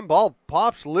this game. Ball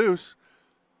pops loose.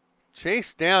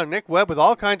 Chased down. Nick Webb with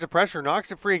all kinds of pressure.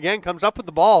 Knocks it free again. Comes up with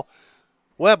the ball.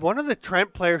 Webb, one of the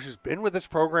Trent players who's been with this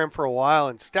program for a while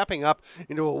and stepping up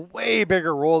into a way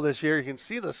bigger role this year. You can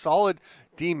see the solid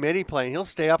D midi playing. He'll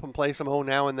stay up and play some O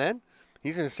now and then.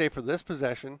 He's going to stay for this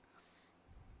possession.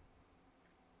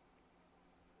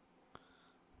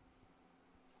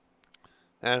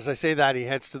 And as I say that, he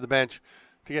heads to the bench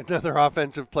to get another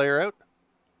offensive player out.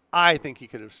 I think he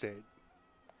could have stayed.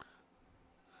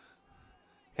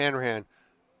 Hanrahan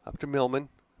up to Millman.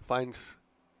 Finds,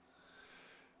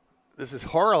 this is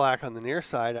Horlak on the near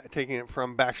side, taking it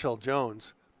from Backshell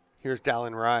Jones. Here's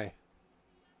Dallin Rye.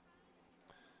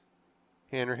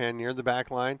 Hanrahan near the back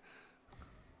line.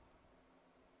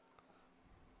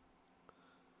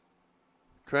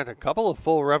 Trent, a couple of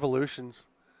full revolutions.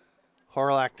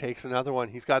 Horlak takes another one.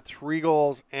 He's got 3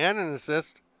 goals and an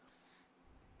assist.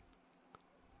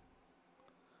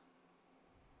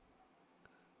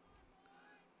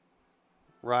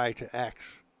 Rye to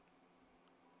X.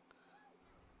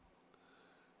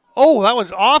 Oh, that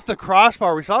one's off the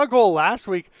crossbar. We saw a goal last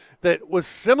week that was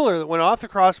similar, that went off the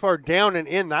crossbar, down and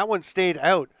in. That one stayed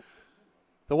out.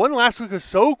 The one last week was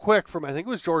so quick from, I think it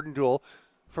was Jordan Duell,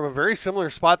 from a very similar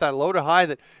spot, that low to high,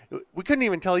 that we couldn't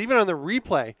even tell. Even on the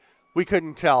replay, we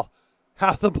couldn't tell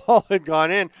how the ball had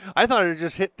gone in. I thought it had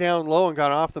just hit down low and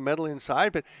gone off the middle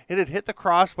inside, but it had hit the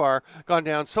crossbar, gone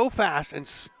down so fast and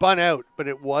spun out, but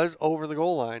it was over the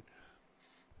goal line.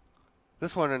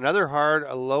 This one, another hard,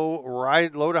 a low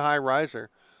to high riser.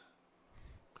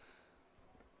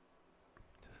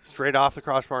 Straight off the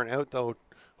crossbar and out, though.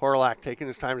 Horlak taking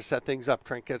his time to set things up.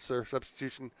 Trent gets their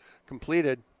substitution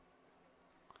completed.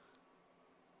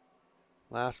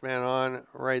 Last man on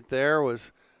right there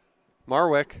was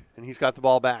Marwick, and he's got the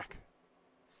ball back.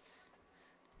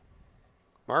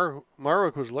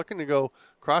 Marwick was looking to go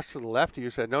across to the left.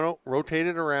 You said, no, rotate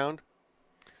it around.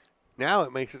 Now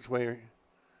it makes its way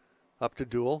up to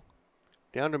Duell,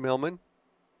 down to Millman.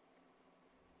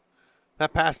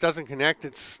 That pass doesn't connect.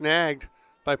 It's snagged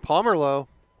by Pomerleau.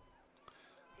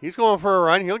 He's going for a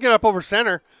run. He'll get up over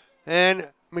center. And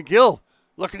McGill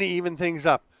looking to even things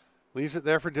up. Leaves it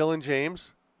there for Dylan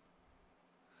James.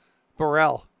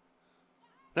 Burrell.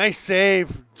 Nice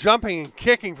save. Jumping and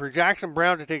kicking for Jackson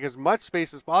Brown to take as much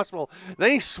space as possible.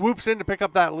 Then he swoops in to pick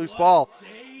up that loose ball.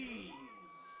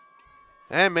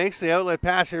 And makes the outlet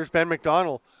pass. Here's Ben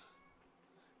McDonald.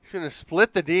 He's going to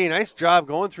split the D. Nice job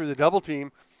going through the double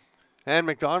team. And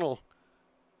McDonald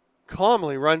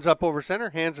calmly runs up over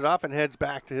center, hands it off, and heads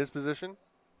back to his position.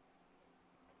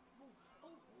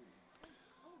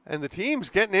 And the team's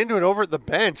getting into it over at the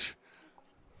bench.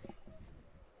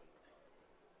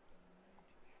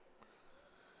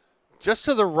 Just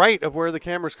to the right of where the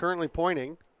camera's currently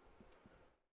pointing.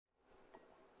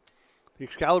 The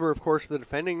Excalibur, of course, the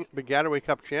defending Big Gateway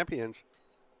Cup champions.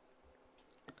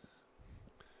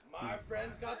 My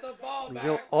friend's got the ball back.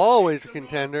 McGill always a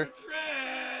contender.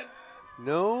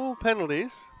 No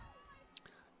penalties.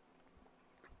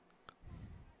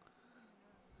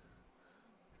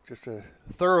 Just a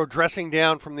thorough dressing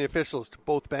down from the officials to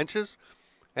both benches,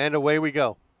 and away we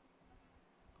go.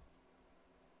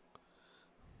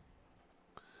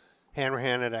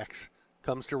 Hanrahan at X.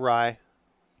 Comes to Rye.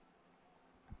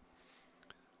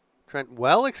 Trent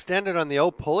well extended on the O,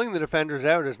 pulling the defenders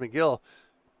out as McGill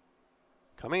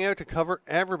coming out to cover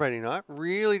everybody, not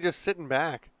really just sitting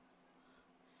back.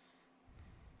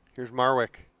 Here's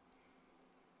Marwick.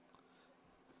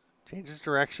 Changes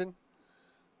direction.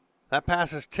 That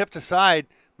pass is tipped aside.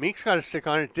 Meek's got a stick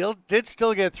on it. Did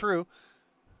still get through.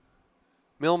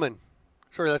 Millman.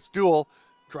 Sorry, that's Duell.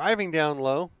 Driving down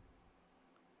low.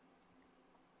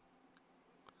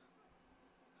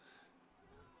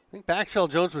 I think Backshell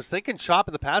Jones was thinking shot,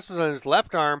 but the pass was on his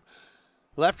left arm,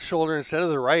 left shoulder instead of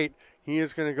the right. He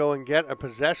is going to go and get a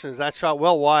possession as that shot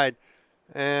well wide,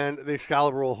 and the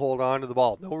Excalibur will hold on to the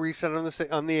ball. No reset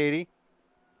on the 80. You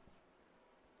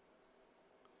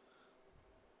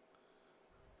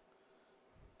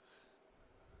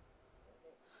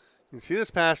can see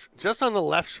this pass just on the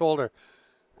left shoulder.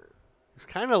 It's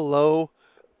kind of low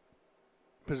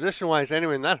position-wise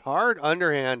anyway, and that hard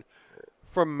underhand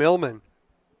from Millman.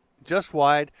 Just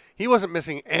wide. He wasn't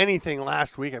missing anything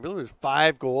last week. I believe it was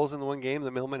 5 goals in the one game that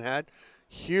Millman had.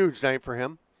 Huge night for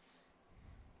him.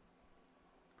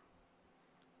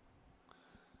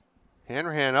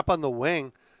 Hanrahan up on the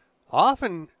wing.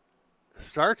 Often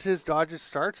starts his dodges,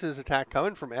 starts his attack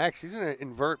coming from X. He's going to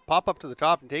invert, pop up to the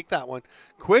top and take that one.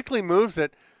 Quickly moves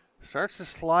it. Starts to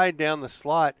slide down the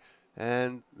slot.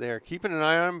 And they're keeping an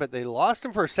eye on him, but they lost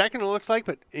him for a second, it looks like,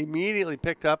 but immediately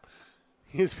picked up.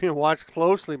 He's being watched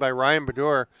closely by Ryan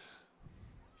Bedour.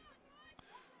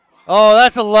 Oh,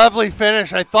 that's a lovely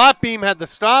finish. I thought Beam had the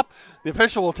stop. The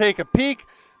official will take a peek,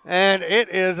 and it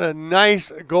is a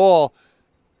nice goal.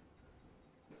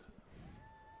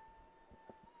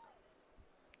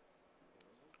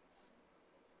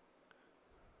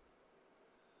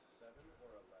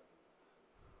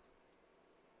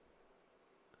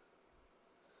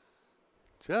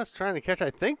 Just trying to catch.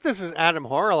 I think this is Adam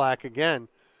Horlak again.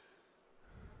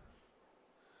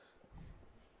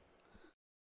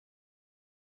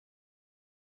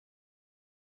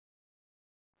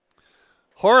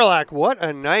 Horlak, what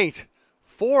a night.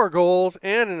 4 goals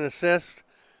and an assist.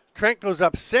 Trent goes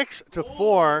up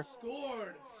 6-4.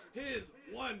 Scored his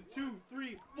 1, 2,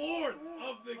 3, 4th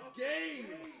of the game.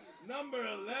 Number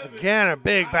 11. Again, a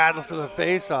big battle for the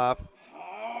face-off.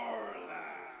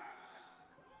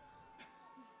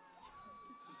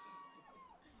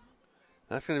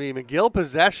 That's going to be McGill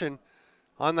possession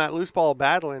on that loose ball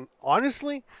battle. And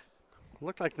honestly,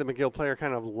 looked like the McGill player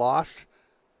kind of lost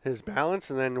his balance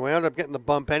and then wound up getting the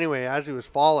bump anyway as he was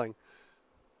falling.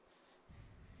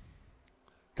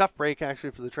 Tough break,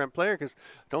 actually, for the Trent player because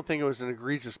I don't think it was an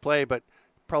egregious play, but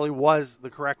probably was the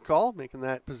correct call, making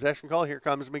that possession call. Here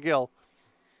comes McGill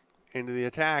into the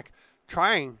attack,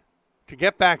 trying to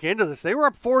get back into this. They were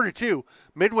up 4-2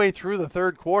 midway through the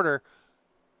third quarter.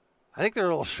 I think they're a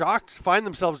little shocked to find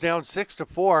themselves down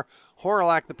 6-4.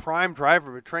 Horalak, the prime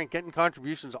driver, but Trent getting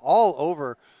contributions all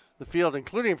over the field,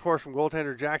 including, of course, from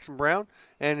goaltender Jackson Brown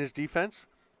and his defense.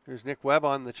 There's Nick Webb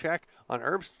on the check on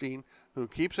Erbstein, who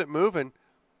keeps it moving.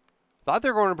 Thought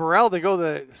they were going to Burrell. They go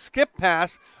the skip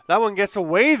pass. That one gets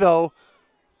away, though,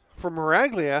 from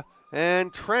Miraglia,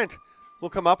 and Trent will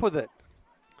come up with it.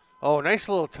 Oh, nice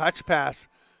little touch pass.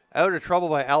 Out of trouble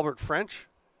by Albert French.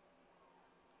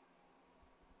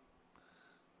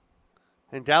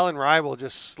 And Dallin Rye will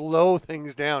just slow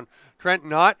things down. Trent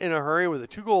not in a hurry with a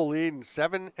 2-goal lead in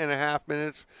 7.5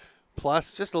 minutes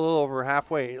plus, just a little over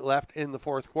halfway left in the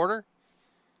fourth quarter.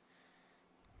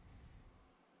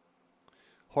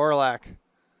 Horalak.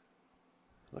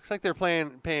 Looks like they're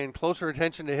paying closer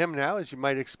attention to him now, as you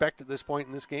might expect at this point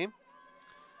in this game.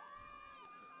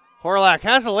 Horalak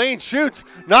has a lane, shoots,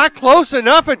 not close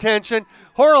enough attention.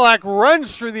 Horalak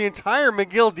runs through the entire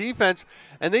McGill defense,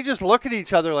 and they just look at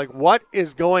each other like, what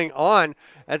is going on?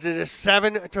 As it is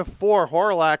 7-4,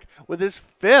 Horalak with his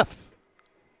fifth.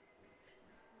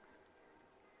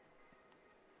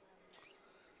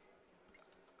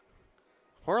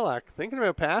 Horalak thinking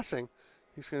about passing.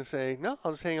 He's going to say, no,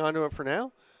 I'll just hang on to it for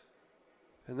now.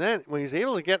 And then when he's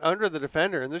able to get under the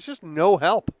defender, and there's just no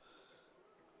help.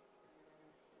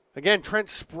 Again, Trent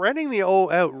spreading the O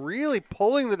out, really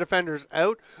pulling the defenders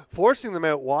out, forcing them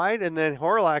out wide, and then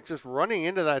Horalak just running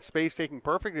into that space, taking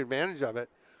perfect advantage of it.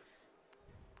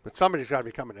 But somebody's got to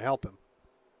be coming to help him.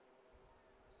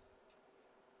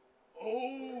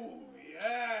 Oh,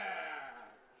 yeah.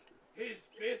 His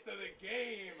fifth of the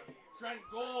game. Trent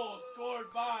goal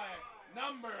scored by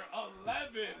number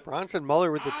 11. Bronson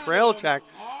Muller with the trail check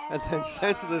and then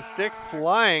sends the stick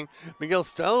flying. McGill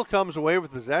still comes away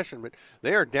with possession, but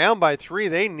they are down by 3.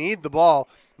 They need the ball.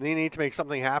 They need to make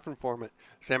something happen for them.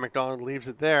 Sam McDonald leaves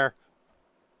it there.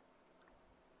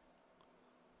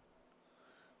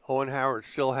 Owen Howard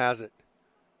still has it.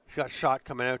 He's got a shot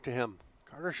coming out to him.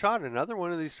 Carter Schott, another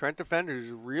one of these Trent defenders,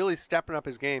 really stepping up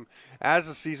his game as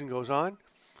the season goes on.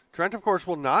 Trent, of course,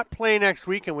 will not play next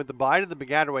weekend with the bye to the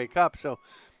Piscataway Cup, so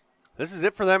this is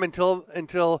it for them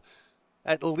until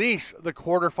at least the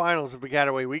quarterfinals of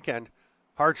Piscataway weekend.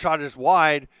 Hard shot is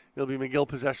wide. It'll be McGill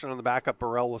possession on the backup.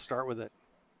 Burrell will start with it.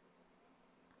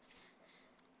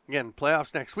 Again,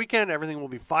 playoffs next weekend. Everything will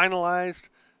be finalized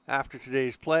after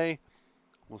today's play.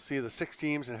 We'll see the 6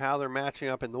 teams and how they're matching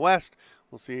up in the West.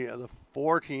 We'll see the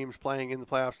 4 teams playing in the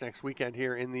playoffs next weekend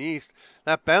here in the East.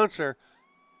 That bouncer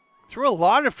through a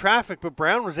lot of traffic, but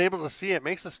Brown was able to see it.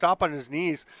 Makes the stop on his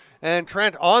knees. And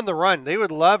Trent on the run. They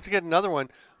would love to get another one.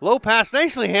 Low pass,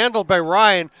 nicely handled by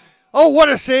Ryan. Oh, what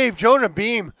a save. Jonah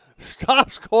Beam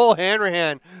stops Cole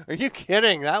Hanrahan. Are you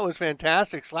kidding? That was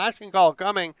fantastic. Slashing call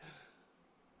coming.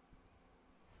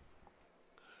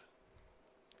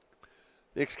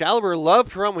 The Excalibur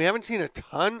love to run. We haven't seen a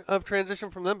ton of transition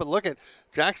from them, but look at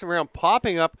Jackson Brown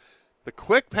popping up. The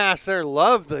quick pass there.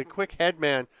 Love the quick head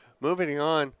man moving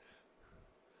on.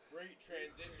 Great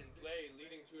transition play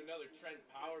leading to another Trent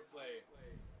power play.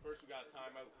 First we got a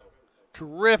timeout though.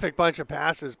 Terrific bunch of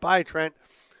passes by Trent.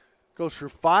 Goes through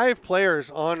 5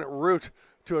 players en route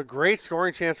to a great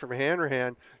scoring chance from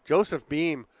Hanrahan. Joseph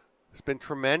Beam has been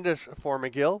tremendous for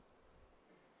McGill.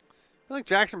 I feel like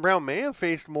Jackson Brown may have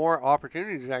faced more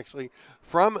opportunities, actually,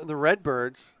 from the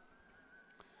Redbirds.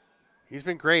 He's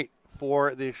been great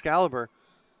for the Excalibur.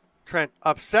 Trent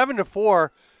up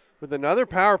 7-4 with another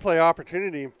power play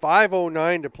opportunity.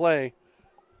 5:09 to play.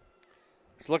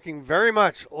 It's looking very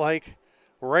much like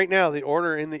right now the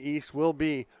order in the East will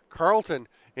be Carleton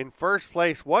in first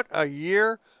place. What a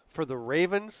year for the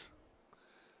Ravens,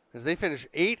 as they finish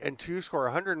 8-2, score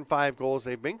 105 goals.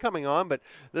 They've been coming on, but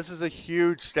this is a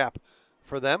huge step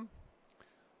for them.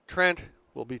 Trent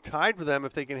will be tied with them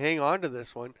if they can hang on to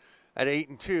this one at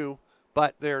 8-2,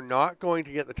 but they're not going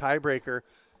to get the tiebreaker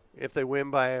if they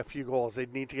win by a few goals.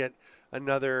 They'd need to get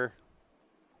another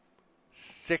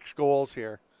 6 goals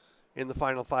here in the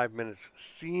final 5 minutes.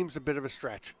 Seems a bit of a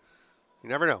stretch. You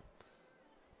never know.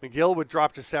 McGill would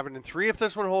drop to 7-3 if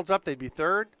this one holds up. They'd be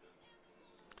third.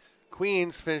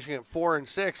 Queens finishing at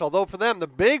 4-6. Although for them, the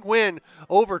big win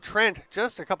over Trent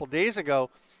just a couple days ago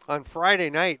on Friday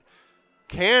night.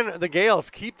 Can the Gales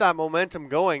keep that momentum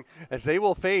going as they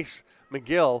will face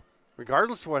McGill,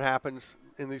 regardless of what happens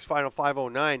in these final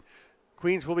 5:09?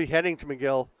 Queens will be heading to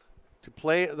McGill to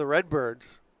play the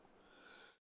Redbirds.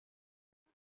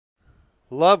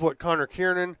 Love what Connor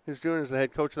Kiernan is doing as the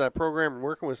head coach of that program and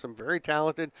working with some very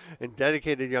talented and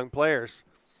dedicated young players.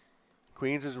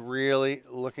 Queens is really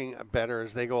looking better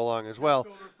as they go along as well.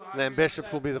 And then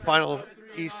Bishops will be the final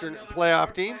Eastern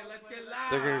playoff team.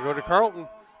 They're going to go to Carleton,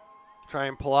 try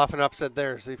and pull off an upset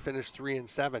there as they finish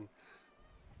 3-7.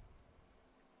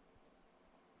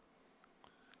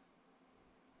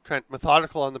 Trent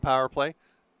methodical on the power play.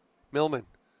 Millman.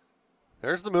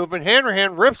 There's the movement.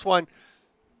 Hanrahan rips one.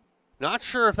 Not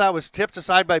sure if that was tipped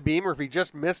aside by Beam or if he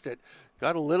just missed it.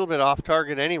 Got a little bit off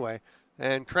target anyway.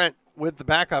 And Trent, with the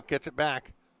backup, gets it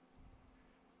back.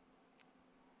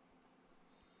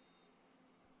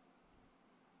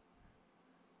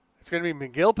 It's going to be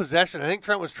McGill possession. I think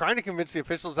Trent was trying to convince the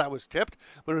officials that was tipped,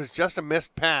 but it was just a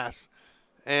missed pass.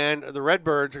 And the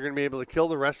Redbirds are going to be able to kill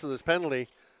the rest of this penalty.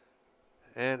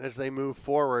 And as they move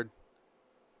forward,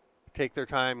 take their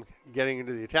time getting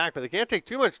into the attack. But they can't take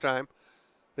too much time.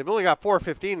 They've only got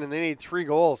 4:15 and they need 3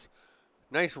 goals.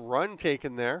 Nice run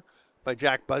taken there by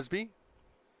Jack Busby.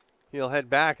 He'll head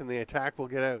back and the attack will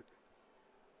get out.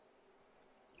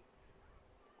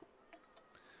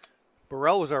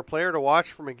 Burrell was our player to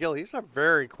watch for McGill. He's a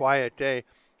very quiet day.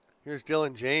 Here's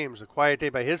Dylan James, a quiet day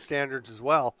by his standards as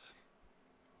well.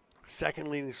 Second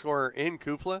leading scorer in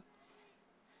CUFLA.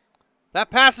 That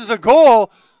pass is a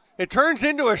goal. It turns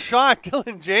into a shot.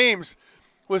 Dylan James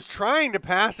was trying to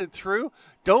pass it through.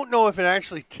 Don't know if it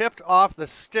actually tipped off the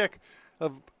stick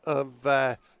of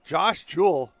Josh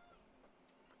Jewell.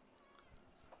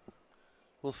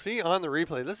 We'll see on the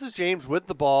replay. This is James with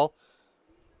the ball.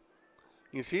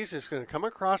 You see he's just going to come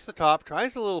across the top.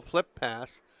 Tries a little flip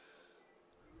pass.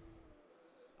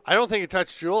 I don't think it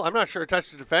touched Jewell. I'm not sure it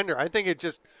touched the defender. I think it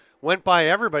just went by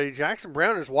everybody. Jackson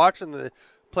Brown is watching the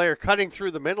player cutting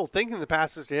through the middle, thinking the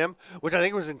pass is to him, which I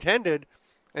think was intended.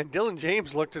 And Dylan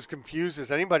James looked as confused as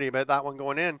anybody about that one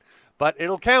going in. But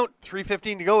it'll count.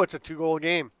 3:15 to go. It's a 2-goal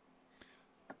game.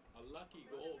 A lucky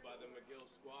goal by the McGill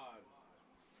squad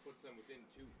puts them within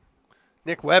 2.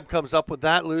 Nick Webb comes up with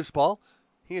that loose ball.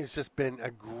 He has just been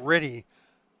a gritty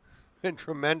and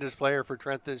tremendous player for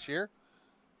Trent this year.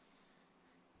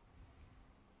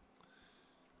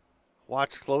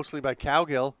 Watched closely by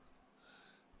Cowgill.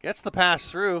 Gets the pass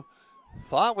through.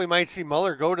 Thought we might see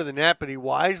Muller go to the net, but he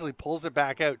wisely pulls it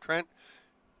back out. Trent,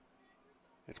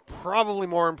 it's probably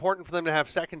more important for them to have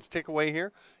seconds tick away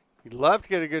here. He'd love to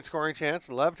get a good scoring chance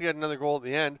and love to get another goal at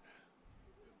the end.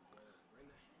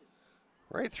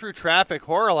 Right through traffic,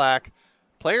 Horalak,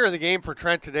 player of the game for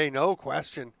Trent today, no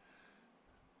question.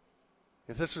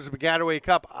 If this was a Piscataway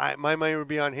Cup, my mind would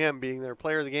be on him being their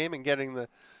player of the game and getting the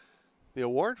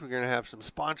awards. We're going to have some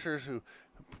sponsors who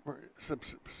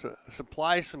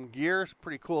supply some gear.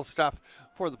 Pretty cool stuff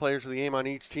for the players of the game on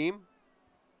each team.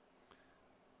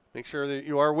 Make sure that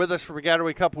you are with us for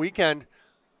Piscataway Cup weekend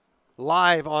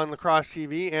live on Lacrosse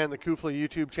TV and the CUFLA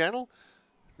YouTube channel,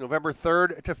 November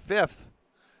 3rd to 5th.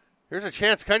 Here's a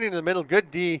chance cutting to the middle. Good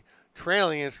D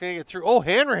trailing. And it's going to get through. Oh,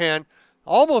 Hanrahan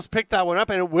almost picked that one up,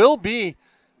 and it will be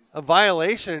a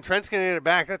violation. And Trent's going to get it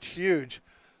back. That's huge.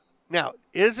 Now,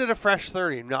 is it a fresh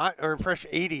 30, or a fresh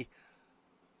 80?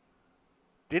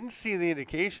 Didn't see the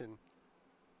indication.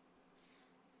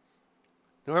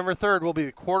 November 3rd will be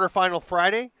the quarterfinal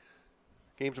Friday.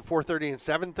 Games at 4:30 and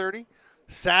 7:30.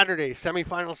 Saturday,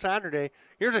 semifinal Saturday.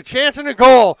 Here's a chance and a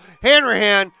goal.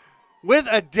 Hanrahan with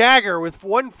a dagger with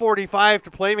 1:45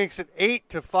 to play makes it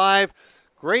 8-5.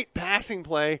 Great passing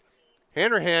play.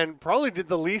 Hanrahan probably did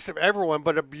the least of everyone,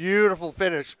 but a beautiful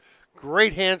finish.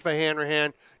 Great hands by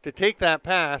Hanrahan to take that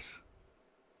pass.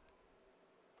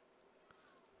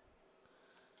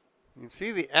 You can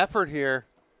see the effort here.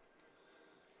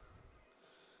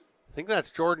 I think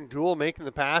that's Jordan Dool making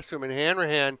the pass to him, and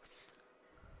Hanrahan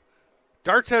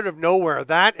darts out of nowhere.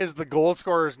 That is the goal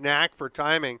scorer's knack for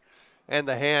timing and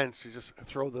the hands to just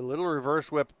throw the little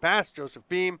reverse whip past Joseph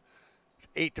Beam. It's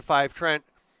 8-5 Trent.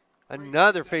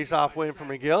 Another face-off win for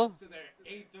McGill. To their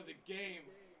 8th of the game.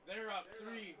 They're up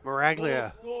 3.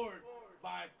 Maraglia. Scored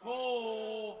by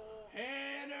Cole Hanrahan.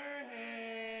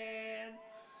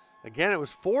 Again, it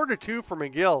was 4-2 for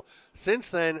McGill. Since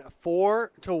then,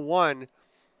 4-1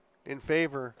 in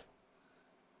favor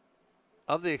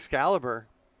of the Excalibur.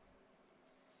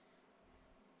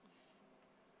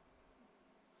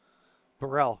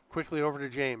 Burrell quickly over to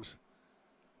James.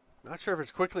 Not sure if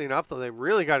it's quickly enough, though. They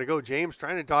really got to go. James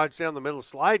trying to dodge down the middle.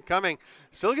 Slide coming.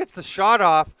 Still gets the shot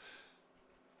off.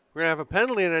 We're going to have a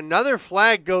penalty, and another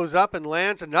flag goes up and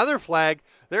lands. Another flag.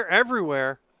 They're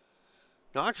everywhere.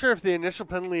 Not sure if the initial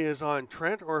penalty is on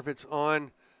Trent or if it's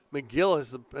on McGill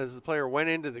as the player went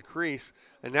into the crease.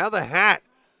 And now the hat,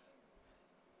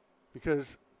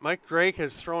 because Mike Drake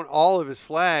has thrown all of his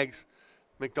flags.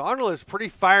 McDonald is pretty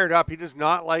fired up. He does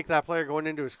not like that player going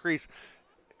into his crease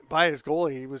by his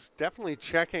goalie. He was definitely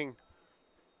checked in.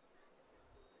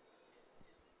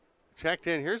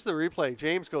 Here's the replay.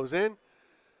 James goes in.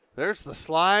 There's the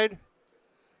slide.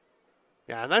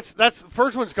 Yeah, and that's the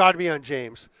first one's got to be on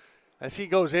James as he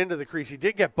goes into the crease. He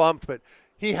did get bumped, but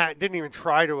he didn't even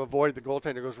try to avoid the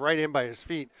goaltender. Goes right in by his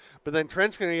feet. But then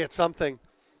Trent's going to get something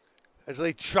as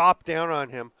they chop down on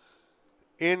him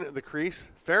in the crease.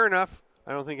 Fair enough.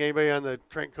 I don't think anybody on the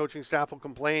Trent coaching staff will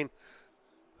complain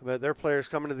about their players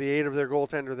coming to the aid of their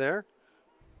goaltender there.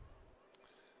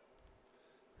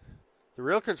 The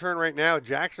real concern right now,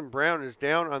 Jackson Brown is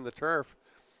down on the turf.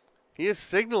 He is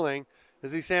signaling.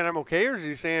 Is he saying I'm okay, or is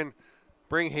he saying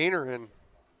bring Hayner in?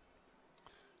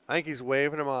 I think he's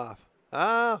waving him off.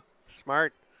 Ah,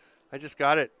 smart. I just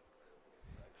got it.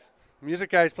 Music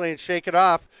guy's playing Shake It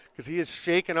Off because he is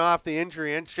shaking off the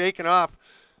injury and shaking off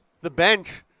the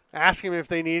bench, asking him if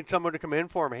they need someone to come in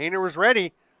for him. Hayner was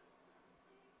ready.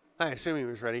 I assume he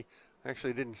was ready.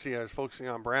 Actually didn't see. I was focusing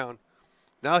on Brown.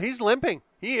 Now he's limping.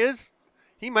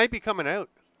 He might be coming out.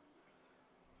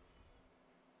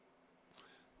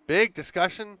 Big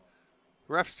discussion.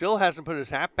 The ref still hasn't put his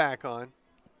hat back on.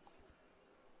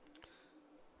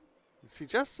 You see,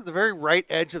 just to the very right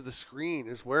edge of the screen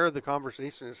is where the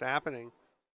conversation is happening.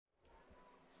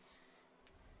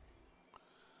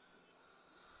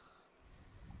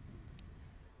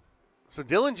 So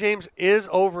Dylan James is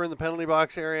over in the penalty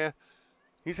box area.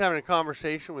 He's having a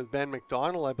conversation with Ben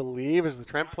McDonald, I believe, is the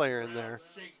Trent player in there.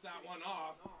 Shakes that one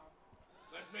off.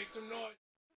 Let's make some noise.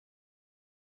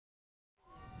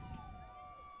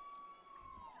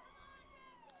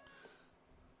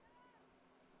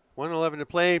 .111 to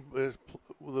play.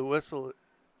 The whistle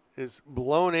is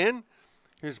blown in.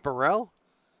 Here's Burrell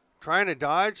trying to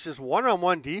dodge. Just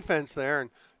one-on-one defense there and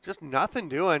just nothing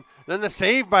doing. Then the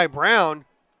save by Brown.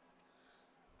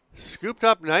 Scooped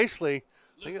up nicely.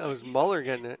 I think that was Muller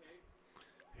getting it.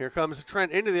 Here comes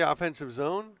Trent into the offensive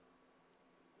zone.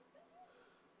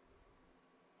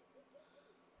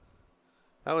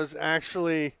 That was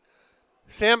actually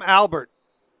Sam Albert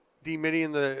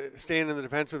demitting staying in the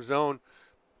defensive zone.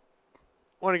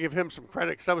 I want to give him some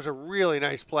credit because that was a really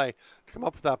nice play to come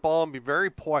up with that ball and be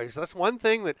very poised. That's one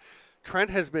thing that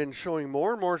Trent has been showing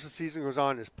more and more as the season goes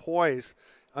on is poise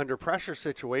under pressure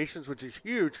situations, which is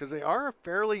huge because they are a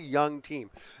fairly young team.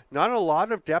 Not a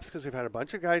lot of depth because they've had a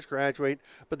bunch of guys graduate,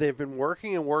 but they've been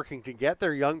working and working to get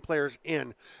their young players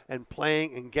in and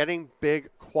playing and getting big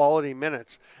quality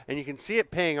minutes. And you can see it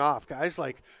paying off. Guys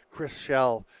like Chris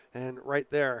Schell and right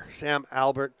there, Sam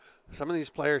Albert. Some of these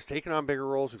players taking on bigger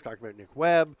roles. We've talked about Nick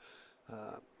Webb,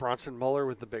 Bronson Muller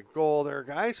with the big goal. There are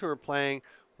guys who are playing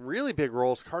really big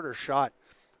roles. Carter Schott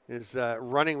is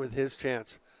running with his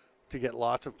chance to get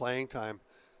lots of playing time.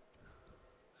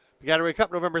 Piscataway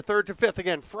Cup, November 3rd to 5th.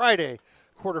 Again, Friday,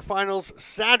 quarterfinals,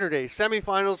 Saturday,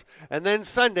 semifinals, and then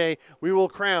Sunday, we will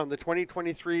crown the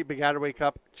 2023 Piscataway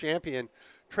Cup champion.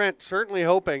 Trent certainly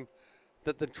hoping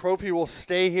that the trophy will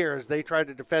stay here as they try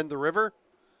to defend the river.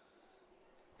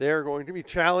 They're going to be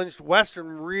challenged.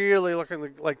 Western really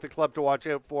looking like the club to watch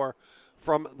out for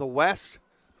from the West.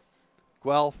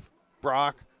 Guelph,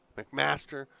 Brock,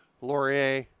 McMaster,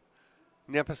 Laurier,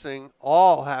 Nipissing,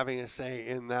 all having a say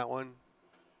in that one.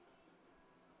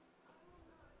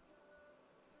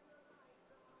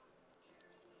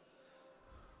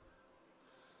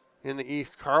 In the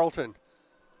East, Carleton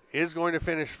is going to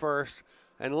finish first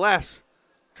unless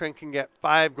Trent can get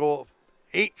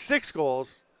 6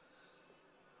 goals.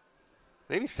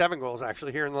 Maybe 7 goals,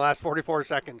 actually, here in the last 44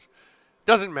 seconds.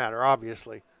 Doesn't matter,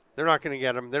 obviously. They're not going to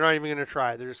get them. They're not even going to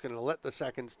try. They're just going to let the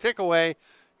seconds tick away,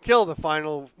 kill the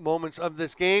final moments of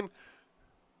this game.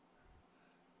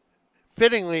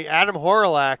 Fittingly, Adam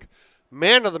Horolak,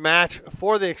 man of the match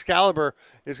for the Excalibur,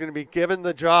 is going to be given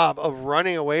the job of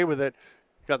running away with it.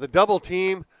 Got the double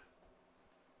team.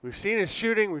 We've seen his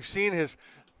shooting. We've seen his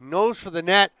nose for the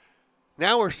net.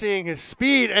 Now we're seeing his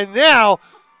speed, and now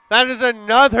that is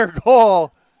another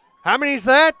goal. How many is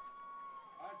that?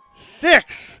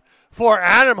 6 for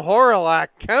Adam Horolak.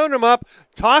 Count them up.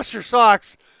 Toss your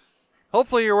socks.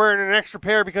 Hopefully you're wearing an extra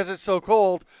pair because it's so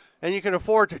cold, and you can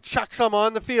afford to chuck some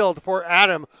on the field for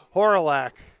Adam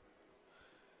Horolak.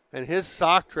 And his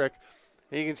sock trick.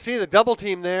 And you can see the double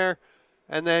team there,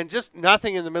 and then just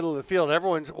nothing in the middle of the field.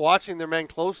 Everyone's watching their men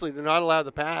closely to not allow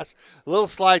the pass. A little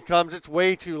slide comes. It's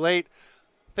way too late.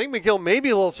 I think McGill may be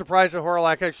a little surprised that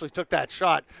Horolak actually took that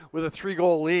shot with a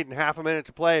 3-goal lead and half a minute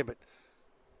to play, but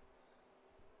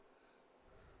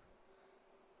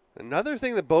Another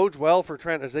thing that bodes well for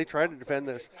Trent as they try to defend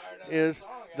this is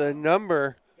the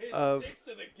number of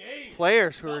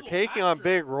players who are taking on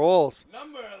big roles.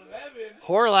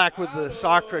 Horlack with the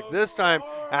sock trick this time.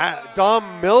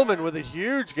 Dom Millman with a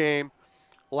huge game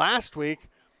last week.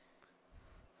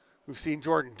 We've seen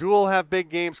Jordan Dool have big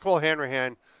games. Cole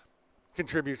Hanrahan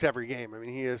contributes every game. I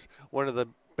mean, he is one of the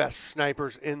best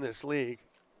snipers in this league.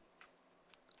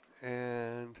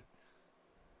 And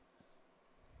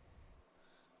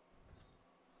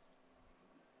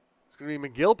it's going to be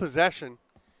McGill possession.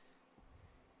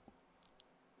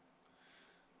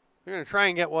 We're going to try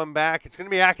and get one back. It's going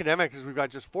to be academic because we've got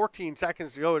just 14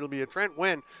 seconds to go. It'll be a Trent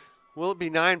win. Will it be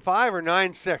 9-5 or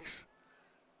 9-6?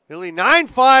 It'll be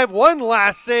 9-5. One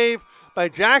last save by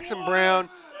Jackson Brown.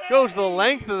 Goes the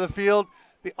length of the field.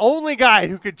 The only guy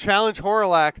who could challenge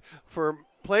Horlack for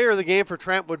player of the game for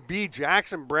Trent would be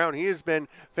Jackson Brown. He has been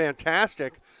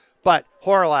fantastic. But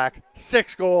Horlack,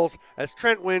 6 goals as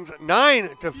Trent wins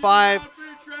 9-5.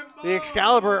 The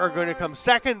Excalibur are going to come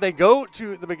second. They go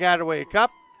to the Piscataway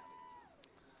Cup.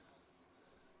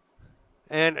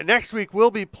 And next week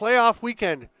will be playoff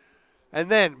weekend. And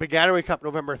then Piscataway Cup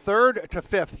November 3rd to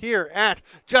 5th here at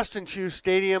Justin Chu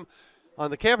Stadium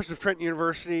on the campus of Trent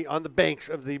University on the banks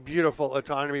of the beautiful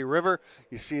Autonomy River.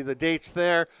 You see the dates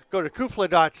there. Go to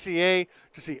CUFLA.ca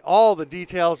to see all the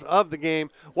details of the game.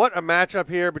 What a matchup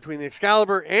here between the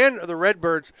Excalibur and the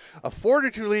Redbirds. A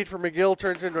 4-2 lead for McGill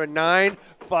turns into a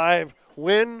 9-5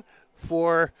 win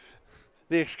for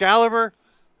the Excalibur.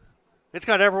 It's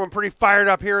got everyone pretty fired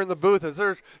up here in the booth as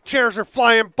their chairs are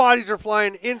flying, bodies are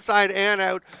flying inside and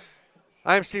out.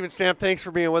 I'm Steven Stamp. Thanks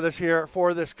for being with us here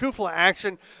for this CUFLA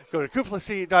action. Go to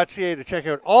CUFLA.ca to check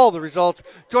out all the results.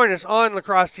 Join us on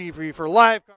Lacrosse TV for live